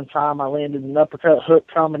remember one time I landed an uppercut hook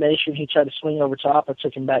combination. He tried to swing over top. I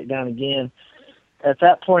took him back down again. At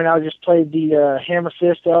that point, I just played the hammer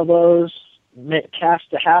fist elbows,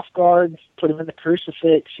 cast a half guard, put him in the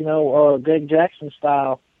crucifix, Greg Jackson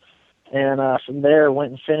style. And from there,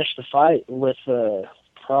 went and finished the fight with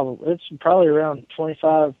probably around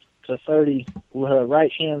 25 to 30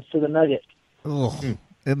 right hands to the nugget. Ugh.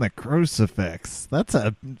 In the crucifix. That's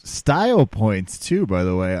a style points too, by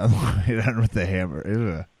the way, on the way down with the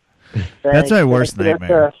hammer. That's my worst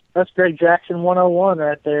nightmare. That's Greg Jackson 101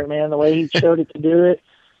 right there, man. The way he showed it to do it.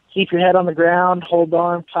 Keep your head on the ground, hold the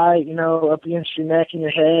arm tight, up against your neck and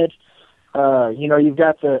your head. You've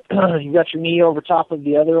got you've got your knee over top of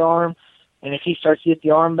the other arm, and if he starts to get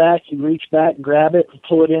the arm back, you reach back, grab it, and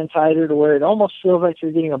pull it in tighter to where it almost feels like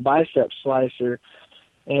you're getting a bicep slicer.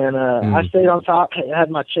 And I stayed on top,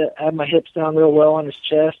 had my hips down real well on his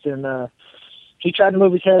chest, and he tried to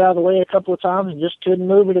move his head out of the way a couple of times and just couldn't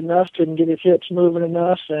move it enough, couldn't get his hips moving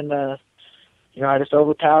enough, and I just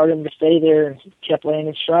overpowered him to stay there and kept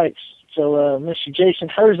landing strikes. So Mr. Jason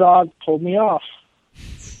Herzog pulled me off.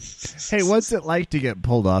 Hey, what's it like to get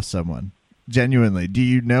pulled off someone? Genuinely, do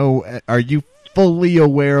you know? Are you fully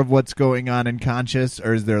aware of what's going on in conscious,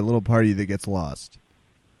 or is there a little party that gets lost?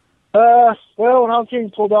 Well, when I was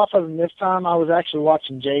getting pulled off of him this time, I was actually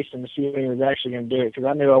watching Jason to see if he was actually going to do it because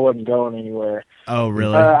I knew I wasn't going anywhere. Oh,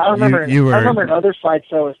 really? I remember in other fights,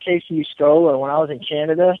 though, with Casey Uscola, when I was in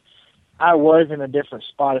Canada, I was in a different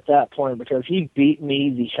spot at that point because he beat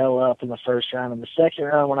me the hell up in the first round. In the second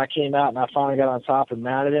round, when I came out and I finally got on top and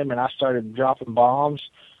mounted him and I started dropping bombs,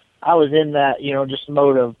 I was in that, just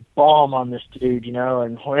mode of bomb on this dude,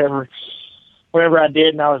 and whatever I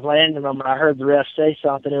did and I was landing them and I heard the ref say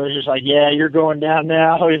something, it was just like, yeah, you're going down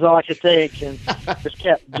now. Is all I could think, and just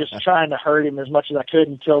kept trying to hurt him as much as I could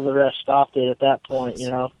until the ref stopped it at that point,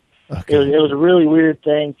 Okay. It was a really weird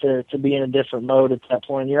thing to be in a different mode at that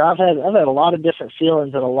point. I've had a lot of different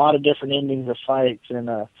feelings and a lot of different endings of fights, and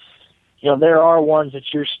there are ones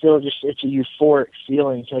that you're still it's a euphoric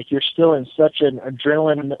feeling, like you're still in such an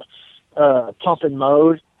adrenaline pumping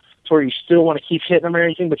mode to where you still want to keep hitting them or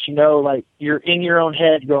anything, but like you're in your own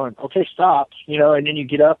head going, okay, stop, and then you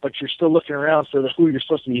get up, but you're still looking around for who you're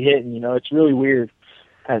supposed to be hitting. It's really weird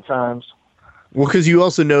at times. Well, because you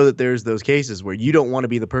also know that there's those cases where you don't want to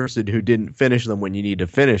be the person who didn't finish them when you need to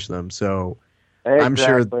finish them. So exactly. I'm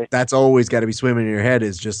sure that's always got to be swimming in your head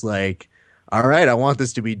is just like, all right, I want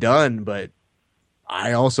this to be done, but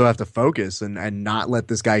I also have to focus and not let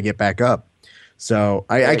this guy get back up. So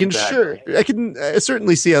I can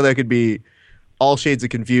certainly see how that could be all shades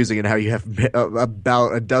of confusing and how you have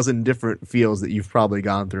about a dozen different feels that you've probably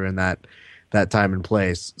gone through in that time and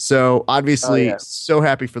place. So obviously so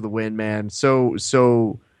happy for the win, man.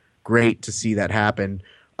 So great to see that happen.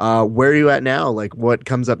 Where are you at now? Like what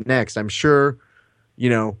comes up next? I'm sure,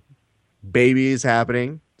 baby is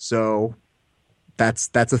happening. So that's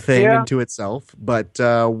a thing into itself. But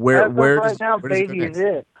where does baby it go next? Is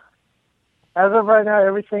it. As of right now,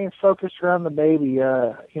 everything is focused around the baby.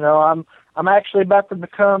 I'm actually about to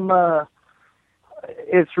become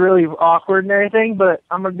it's really awkward and everything, but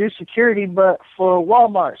I'm going to do security, but for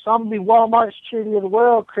Walmart. So I'm going to be Walmart security of the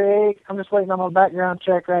world, Craig. I'm just waiting on my background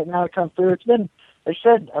check right now to come through. It's been, they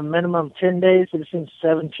said a minimum of 10 days, but it's been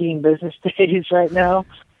 17 business days right now.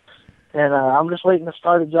 And I'm just waiting to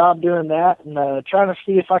start a job doing that and trying to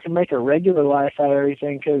see if I can make a regular life out of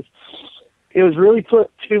everything because it was really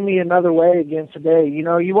put to me another way again today.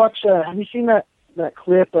 You watch, have you seen that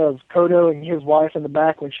clip of Cotto and his wife in the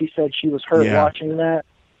back when she said she was hurt watching that?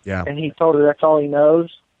 Yeah. And he told her that's all he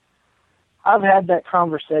knows. I've had that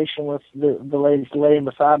conversation with the lady laying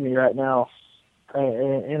beside me right now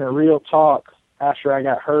in a real talk after I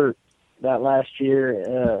got hurt that last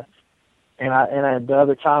year. And the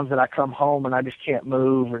other times that I come home and I just can't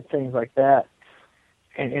move or things like that.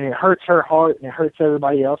 And it hurts her heart and it hurts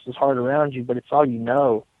everybody else's heart around you, but it's all you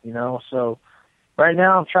know. So right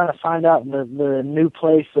now I'm trying to find out the new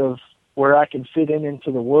place of where I can fit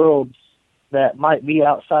into the world that might be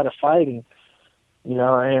outside of fighting,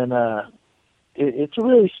 and it's a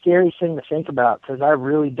really scary thing to think about, because I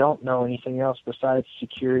really don't know anything else besides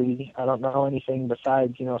security. I don't know anything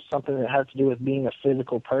besides, something that has to do with being a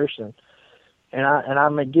physical person. And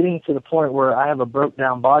I'm getting to the point where I have a broke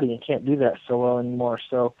down body and can't do that so well anymore.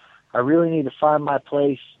 So I really need to find my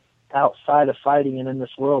place outside of fighting and in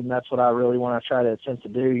this world, and that's what I really want to try to attempt to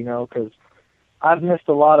do, because I've missed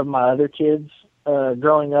a lot of my other kids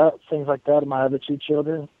growing up, things like that, my other two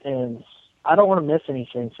children, and I don't want to miss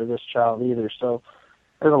anything for this child either. So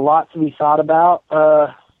there's a lot to be thought about.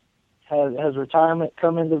 Has retirement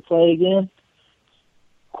come into play again?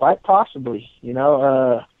 Quite possibly. I'm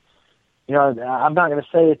not going to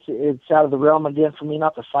say it's out of the realm again for me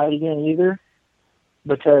not to fight again either,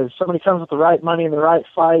 because somebody comes with the right money and the right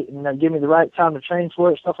fight, and they give me the right time to train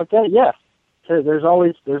for it, stuff like that. Yeah, there's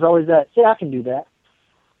always that. Yeah, I can do that.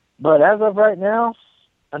 But as of right now,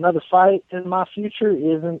 another fight in my future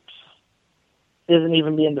isn't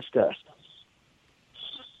even being discussed.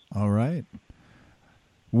 All right.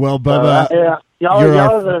 Well, Bubba, yeah, y'all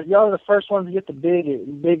are the first ones to get the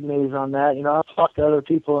big news on that. I've talked to other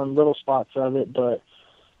people in little spots of it, but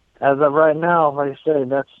as of right now, like I said,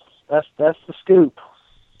 that's the scoop.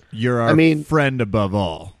 You're our friend above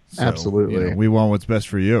all. So, absolutely. We want what's best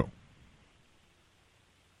for you.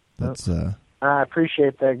 That's I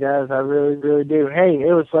appreciate that, guys. I really, really do. Hey,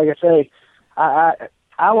 it was like I say,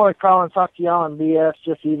 I want to call and talk to y'all in BS,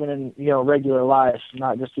 just even in regular life,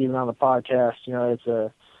 not just even on the podcast.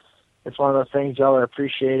 It's one of those things y'all are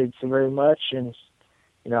appreciated so very much, and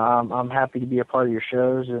I'm happy to be a part of your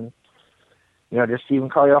shows, and just even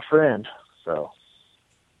call y'all friend. So.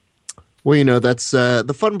 Well, that's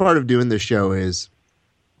the fun part of doing this show is,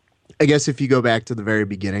 I guess if you go back to the very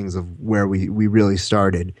beginnings of where we really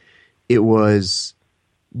started, it was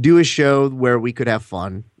do a show where we could have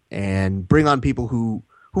fun and bring on people who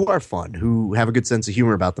are fun, who have a good sense of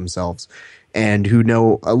humor about themselves, and who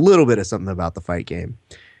know a little bit of something about the fight game.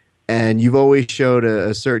 And you've always showed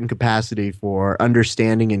a certain capacity for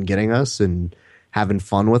understanding and getting us and having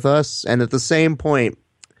fun with us. And at the same point,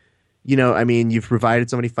 you've provided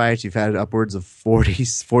so many fights. You've had upwards of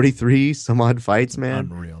 43 some odd fights,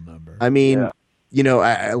 man. Unreal number.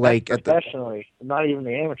 I like professionally, not even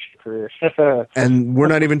the amateur career. And we're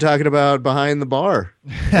not even talking about behind the bar.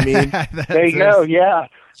 There you go. Yeah.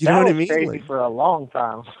 You know what I mean? Crazy for a long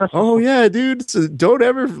time. Oh yeah, dude. So don't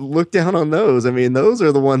ever look down on those. Those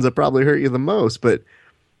are the ones that probably hurt you the most. But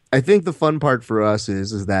I think the fun part for us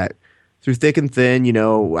is that through thick and thin,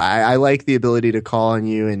 I like the ability to call on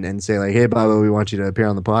you and say like, hey, Bubba, we want you to appear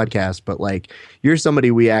on the podcast. But like, you're somebody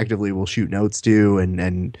we actively will shoot notes to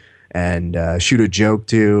and shoot a joke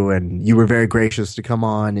to. And you were very gracious to come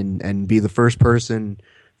on and be the first person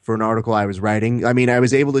for an article I was writing. I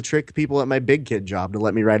was able to trick people at my big kid job to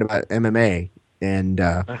let me write about MMA. And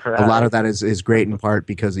a lot of that is great in part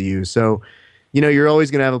because of you. So, you're always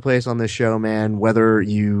going to have a place on this show, man, whether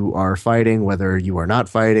you are fighting, whether you are not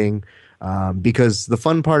fighting. Because the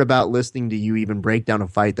fun part about listening to you even break down a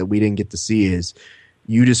fight that we didn't get to see is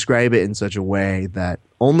you describe it in such a way that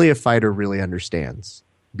only a fighter really understands.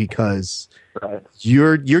 Because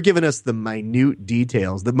you're giving us the minute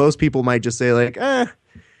details that most people might just say like, I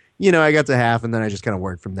got to half and then I just kind of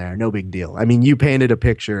worked from there. No big deal. You painted a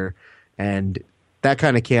picture, and that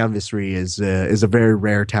kind of canvassery is a very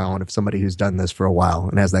rare talent of somebody who's done this for a while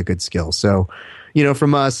and has that good skill. So,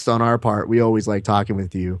 from us on our part, we always like talking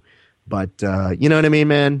with you. But you know what I mean,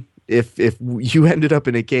 man? If you ended up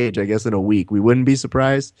in a cage, I guess in a week, we wouldn't be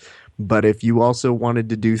surprised. But if you also wanted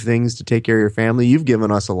to do things to take care of your family, you've given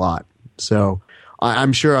us a lot. So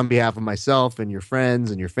I'm sure on behalf of myself and your friends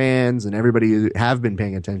and your fans and everybody who have been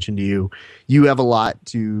paying attention to you, you have a lot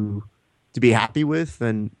to be happy with.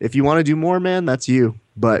 And if you want to do more, man, that's you.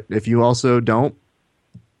 But if you also don't,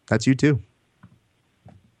 that's you too.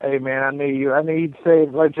 Hey, man, I knew you'd say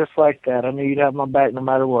it just like that. I knew you'd have my back no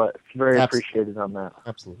matter what. Very appreciated on that.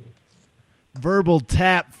 Absolutely. Verbal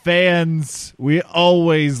Tap fans, we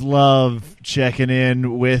always love checking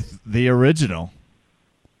in with the original.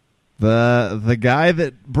 The guy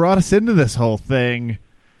that brought us into this whole thing.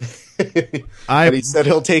 And he said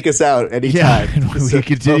he'll take us out anytime. Yeah, and we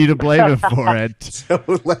continue to blame him for it.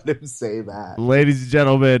 Don't let him say that. Ladies and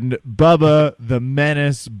gentlemen, Bubba the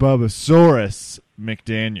Menace Bubbasaurus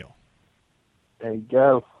McDaniel. There you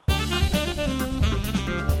go.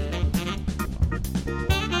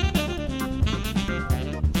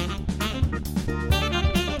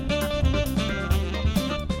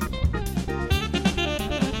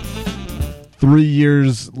 3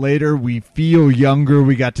 years later, we feel younger.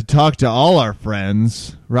 We got to talk to all our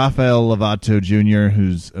friends. Rafael Lovato Jr.,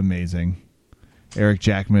 who's amazing. Eric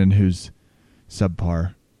Jackman, who's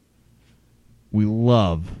subpar. we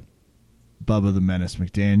love Bubba the Menace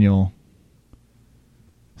McDaniel.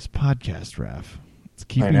 This podcast, Raph, it's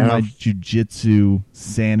keeping my jiu-jitsu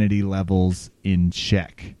sanity levels in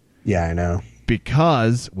check. Yeah, I know.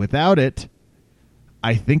 Because without it,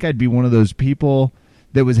 I think I'd be one of those people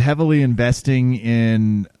that was heavily investing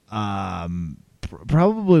in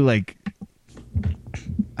probably like,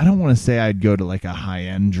 I don't want to say I'd go to like a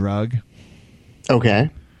high-end drug. Okay.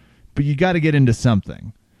 But you got to get into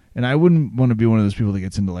something. And I wouldn't want to be one of those people that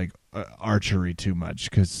gets into like archery too much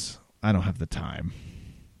because I don't have the time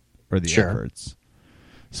or the efforts.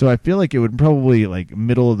 So I feel like it would probably like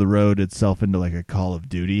middle of the road itself into like a Call of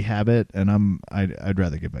Duty habit, and I'd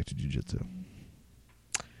rather get back to jiu-jitsu.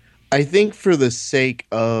 I think for the sake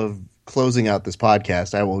of closing out this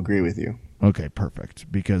podcast, I will agree with you. Okay, perfect.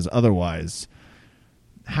 Because otherwise,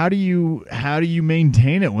 how do you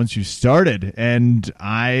maintain it once you started? And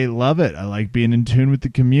I love it. I like being in tune with the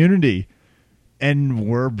community, and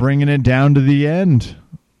we're bringing it down to the end.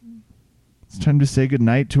 It's time to say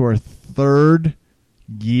goodnight to our third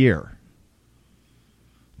year.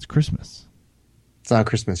 It's Christmas. It's not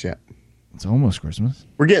Christmas yet. It's almost Christmas.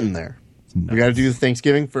 We're getting there. We got to do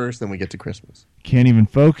Thanksgiving first, then we get to Christmas. Can't even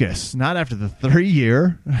focus. Not after the 3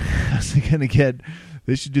 year. How's it gonna get?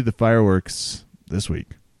 They should do the fireworks this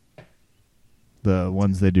week. The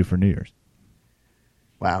ones they do for New Year's.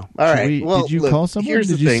 Wow. All right. Well, did you call someone? Here's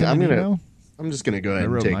the thing. I'm just gonna go ahead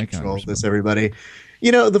and take control of this, everybody.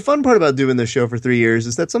 You know, the fun part about doing this show for 3 years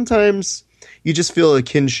is that sometimes you just feel a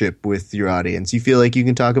kinship with your audience. You feel like you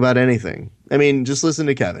can talk about anything. I mean, just listen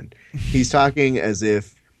to Kevin. He's talking as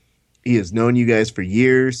if he has known you guys for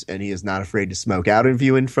years, and he is not afraid to smoke out of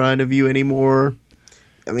you in front of you anymore.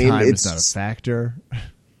 I mean, time is not a factor.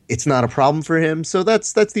 It's not a problem for him, so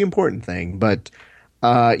that's the important thing. But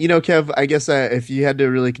you know, Kev, I guess if you had to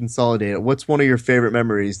really consolidate it, what's one of your favorite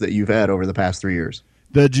memories that you've had over the past 3 years?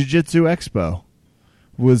 The Jiu-Jitsu Expo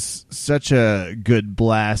was such a good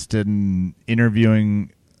blast, and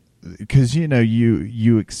interviewing, because you know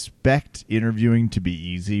you expect interviewing to be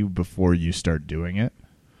easy before you start doing it.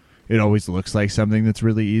 It always looks like something that's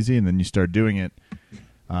really easy, and then you start doing it.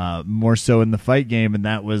 More so in the fight game, and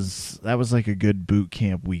that was like a good boot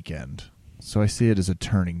camp weekend. So I see it as a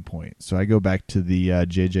turning point. So I go back to the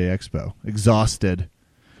JJ Expo, exhausted,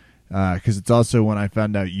 because it's also when I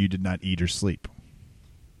found out you did not eat or sleep.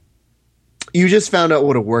 You just found out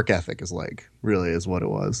what a work ethic is like, really, is what it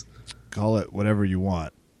was. Call it whatever you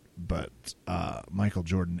want, but Michael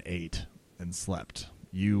Jordan ate and slept.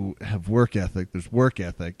 You have work ethic. There's work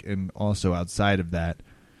ethic, and also outside of that,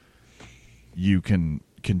 you can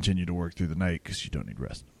continue to work through the night because you don't need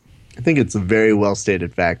rest. I think it's a very well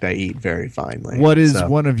stated fact. I eat very finely. What is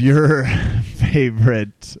one of your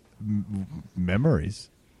favorite memories?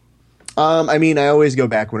 I mean, I always go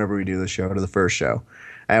back whenever we do the show to the first show.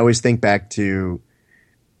 I always think back to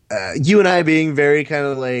you and I being very kind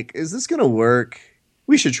of like, is this going to work?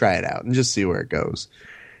 We should try it out and just see where it goes.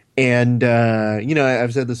 And, you know,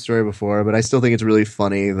 I've said this story before, but I still think it's really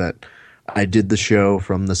funny that I did the show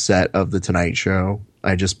from the set of The Tonight Show.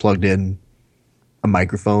 I just plugged in a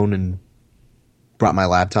microphone and brought my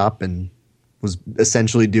laptop and was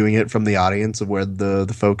essentially doing it from the audience of where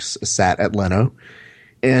the folks sat at Leno.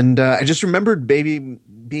 And I just remembered being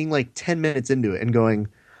like 10 minutes into it and going,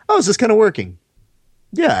 oh, is this kind of working?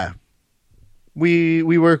 Yeah. We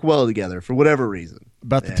work well together for whatever reason.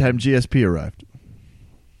 About the time GSP arrived.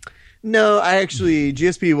 No,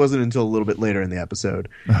 GSP wasn't until a little bit later in the episode.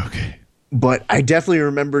 Okay. But I definitely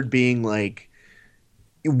remembered being like,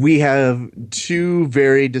 we have two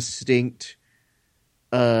very distinct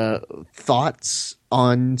thoughts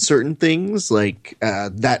on certain things. Like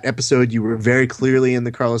that episode, you were very clearly in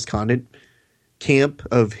the Carlos Condit camp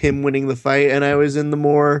of him winning the fight, and I was in the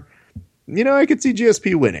more, you know, I could see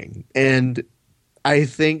GSP winning. And I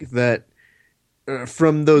think that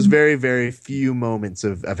from those very, very few moments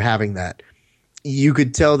of having that, you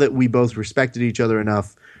could tell that we both respected each other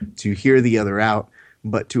enough to hear the other out,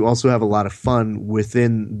 but to also have a lot of fun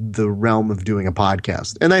within the realm of doing a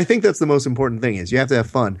podcast. And I think that's the most important thing, is you have to have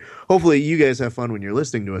fun. Hopefully you guys have fun when you're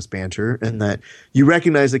listening to us banter, and that you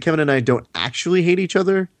recognize that Kevin and I don't actually hate each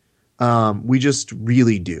other. We just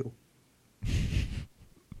really do.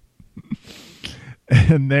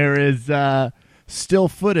 And there is still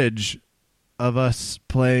footage of us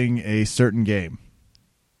playing a certain game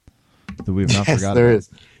that we've not forgotten. There is.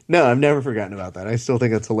 No, I've never forgotten about that. I still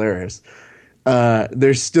think that's hilarious.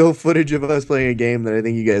 There's still footage of us playing a game that I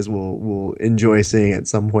think you guys will enjoy seeing at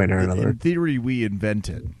some point or another. In theory, we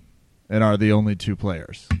invented and are the only two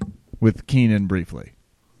players, with Keenan briefly.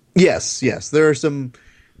 Yes. There are some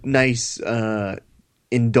nice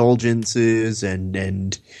indulgences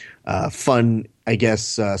and fun, I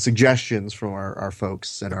guess, suggestions from our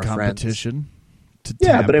folks and our competition to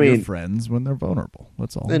Yeah, tap but I your mean- friends when they're vulnerable.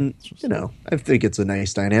 That's all. friends. It's And just- I think it's a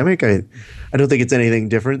nice dynamic. I don't think it's anything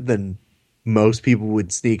different than most people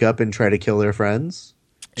would sneak up and try to kill their friends,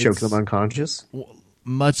 choke It's- them unconscious.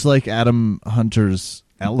 much like Adam Hunter's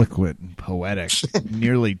eloquent and poetic,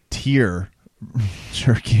 nearly tear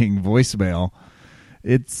jerking voicemail,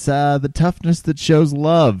 it's the toughness that shows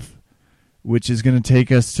love, which is going to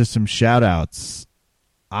take us to some shout outs.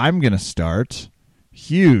 I'm going to start.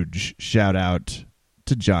 Huge shout out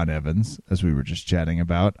to John Evans, as we were just chatting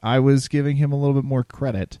about. I was giving him a little bit more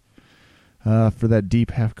credit for that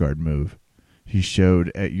deep half guard move he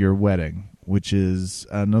showed at your wedding, which is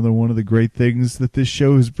another one of the great things that this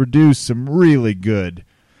show has produced. Some really good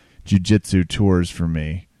jiu-jitsu tours for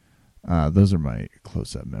me. Those are my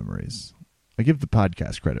close-up memories. I give the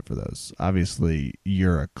podcast credit for those. Obviously,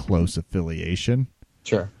 you're a close affiliation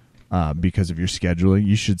Sure. because of your scheduling.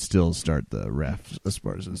 You should still start the Ref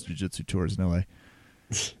Esparza's jiu-jitsu tours in LA.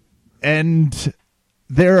 And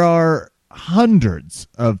there are hundreds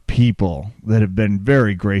of people that have been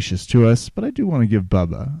very gracious to us, but I do want to give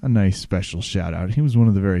Bubba a nice special shout out. He was one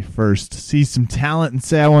of the very first to see some talent and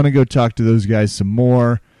say, I want to go talk to those guys some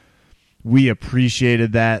more. We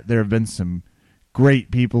appreciated that. There have been some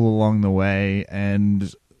great people along the way,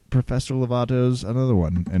 and Professor Lovato's another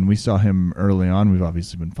one. And we saw him early on. We've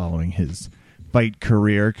obviously been following his fight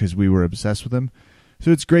career because we were obsessed with him. So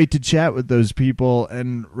it's great to chat with those people.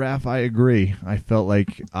 And, Raph, I agree. I felt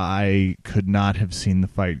like I could not have seen the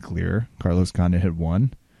fight clear. Carlos Condit had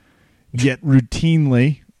won. Yet,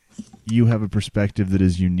 routinely, you have a perspective that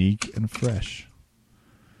is unique and fresh.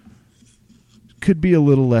 Could be a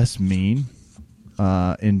little less mean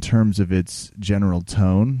in terms of its general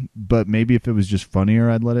tone, but maybe if it was just funnier,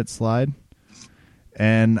 I'd let it slide.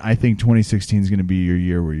 And I think 2016 is going to be your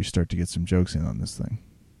year where you start to get some jokes in on this thing.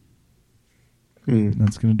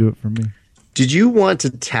 That's going to do it for me. Did you want to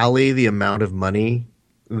tally the amount of money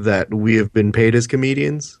that we have been paid as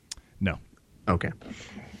comedians? No. Okay.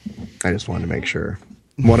 I just wanted to make sure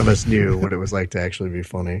one of us knew what it was like to actually be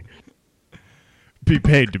funny. Be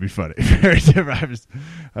paid to be funny. Very different.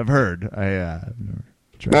 I've heard. I've never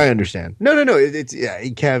tried. I understand. No. It's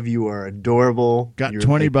Kev, you are adorable. Got You're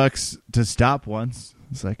 $20 to stop once.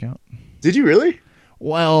 Does that count? Did you really?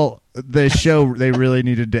 Well, the show, they really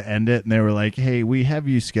needed to end it, and they were like, hey, we have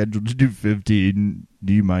you scheduled to do 15.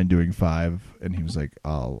 Do you mind doing 5? And he was like,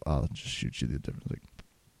 I'll just shoot you the difference. Like,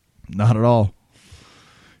 not at all.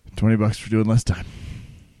 $20 for doing less time.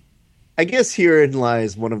 I guess herein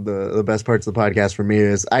lies one of the best parts of the podcast for me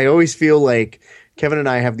is I always feel like Kevin and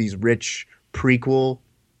I have these rich prequel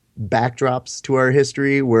backdrops to our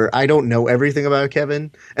history where I don't know everything about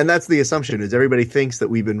Kevin. And that's the assumption is everybody thinks that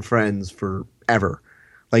we've been friends forever.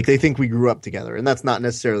 Like they think we grew up together. And that's not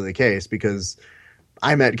necessarily the case because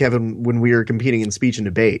I met Kevin when we were competing in speech and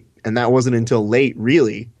debate. And that wasn't until late,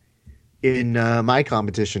 really, in my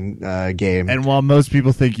competition game. And while most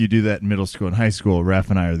people think you do that in middle school and high school, Raph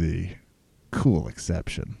and I are the cool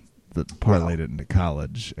exception that parlayed it into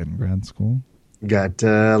college and grad school. Got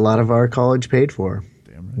a lot of our college paid for.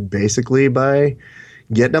 Damn right. Basically by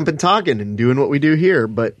getting up and talking and doing what we do here.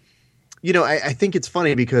 But, you know, I think it's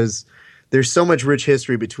funny because there's so much rich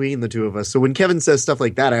history between the two of us. So when Kevin says stuff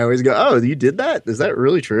like that, I always go, oh, you did that? Is that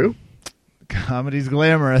really true? Comedy's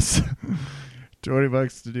glamorous.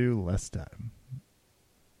 $20 to do less time.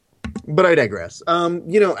 But I digress.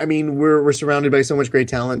 You know, I mean, we're surrounded by so much great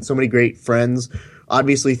talent, so many great friends.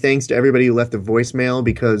 Obviously, thanks to everybody who left a voicemail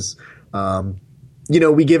because, you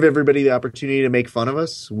know, we give everybody the opportunity to make fun of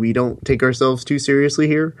us. We don't take ourselves too seriously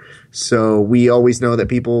here. So we always know that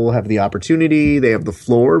people have the opportunity. They have the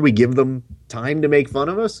floor. We give them time to make fun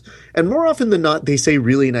of us. And more often than not, they say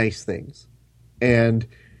really nice things. And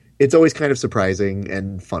it's always kind of surprising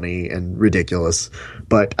and funny and ridiculous.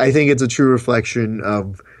 But I think it's a true reflection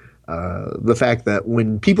of the fact that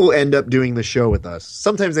when people end up doing the show with us,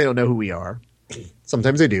 sometimes they don't know who we are.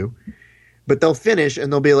 Sometimes they do. But they'll finish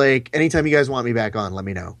and they'll be like, anytime you guys want me back on, let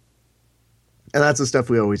me know. And that's the stuff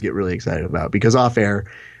we always get really excited about because off air,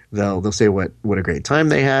 they'll say what a great time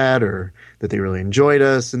they had or that they really enjoyed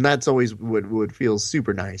us. And that's always what feels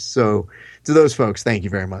super nice. So to those folks, thank you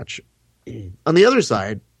very much. On the other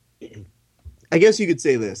side, I guess you could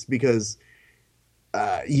say this because,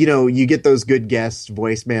 you know, you get those good guest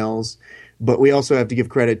voicemails, but we also have to give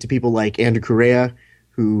credit to people like Andrew Correa,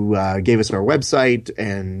 who gave us our website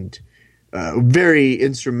and very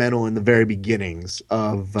instrumental in the very beginnings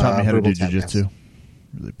of Taught me how to Verbal do Tap jiu-jitsu. Dance.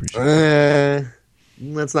 Really appreciate it.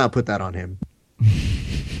 Let's not put that on him.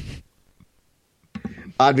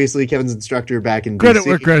 obviously Kevin's instructor back in Credit DC.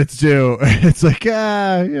 where credit's due. It's like,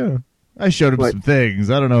 I showed him But- some things.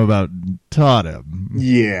 I don't know about taught him.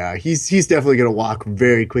 Yeah, he's definitely going to walk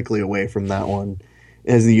very quickly away from that one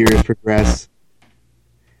as the years progress.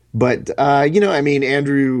 But,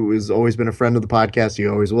 Andrew has always been a friend of the podcast. He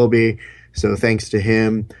always will be. So thanks to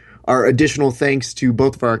him. Our additional thanks to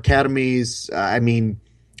both of our academies. I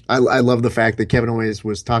love the fact that Kevin always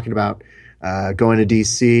was talking about going to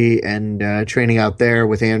DC and training out there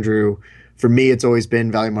with Andrew. For me, it's always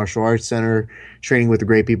been Valley Martial Arts Center, training with the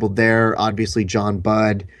great people there. Obviously, John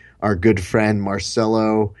Budd, our good friend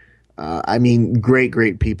Marcelo.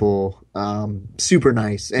 Great people. Super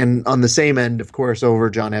nice. And on the same end, of course, over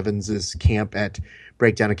John Evans's camp at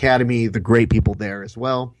Breakdown Academy, the great people there as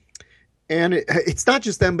well. And it's not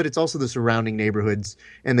just them, but it's also the surrounding neighborhoods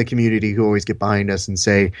and the community who always get behind us and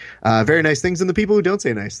say very nice things, and the people who don't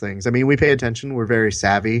say nice things. I mean, we pay attention. We're very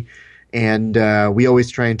savvy. And we always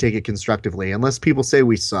try and take it constructively, unless people say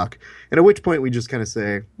we suck. And at which point we just kind of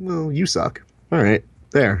say, well, you suck. All right,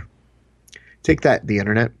 there. Take that, the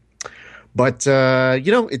internet. But,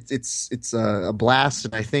 it's a blast.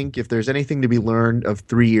 And I think if there's anything to be learned of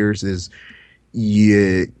 3 years is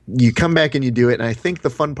you come back and you do it. And I think the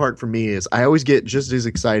fun part for me is I always get just as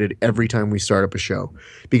excited every time we start up a show,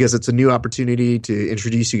 because it's a new opportunity to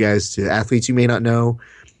introduce you guys to athletes you may not know,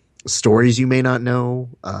 stories you may not know,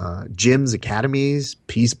 gyms, academies,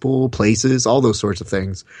 peaceful places, all those sorts of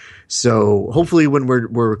things. So hopefully when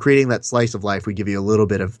we're creating that slice of life, we give you a little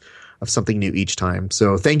bit of something new each time.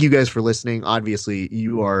 So thank you guys for listening. Obviously,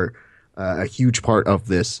 you are a huge part of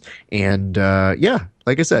this. And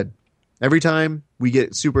like I said, every time we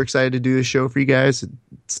get super excited to do this show for you guys, it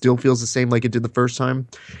still feels the same like it did the first time.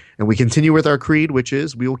 And we continue with our creed, which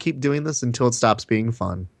is we will keep doing this until it stops being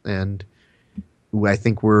fun. And I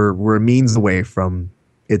think we're a means away from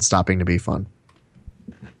it stopping to be fun.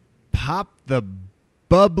 Pop the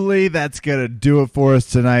bubbly. That's going to do it for us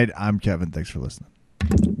tonight. I'm Kevin. Thanks for listening.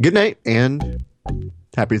 Good night and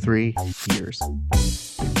happy 3 years.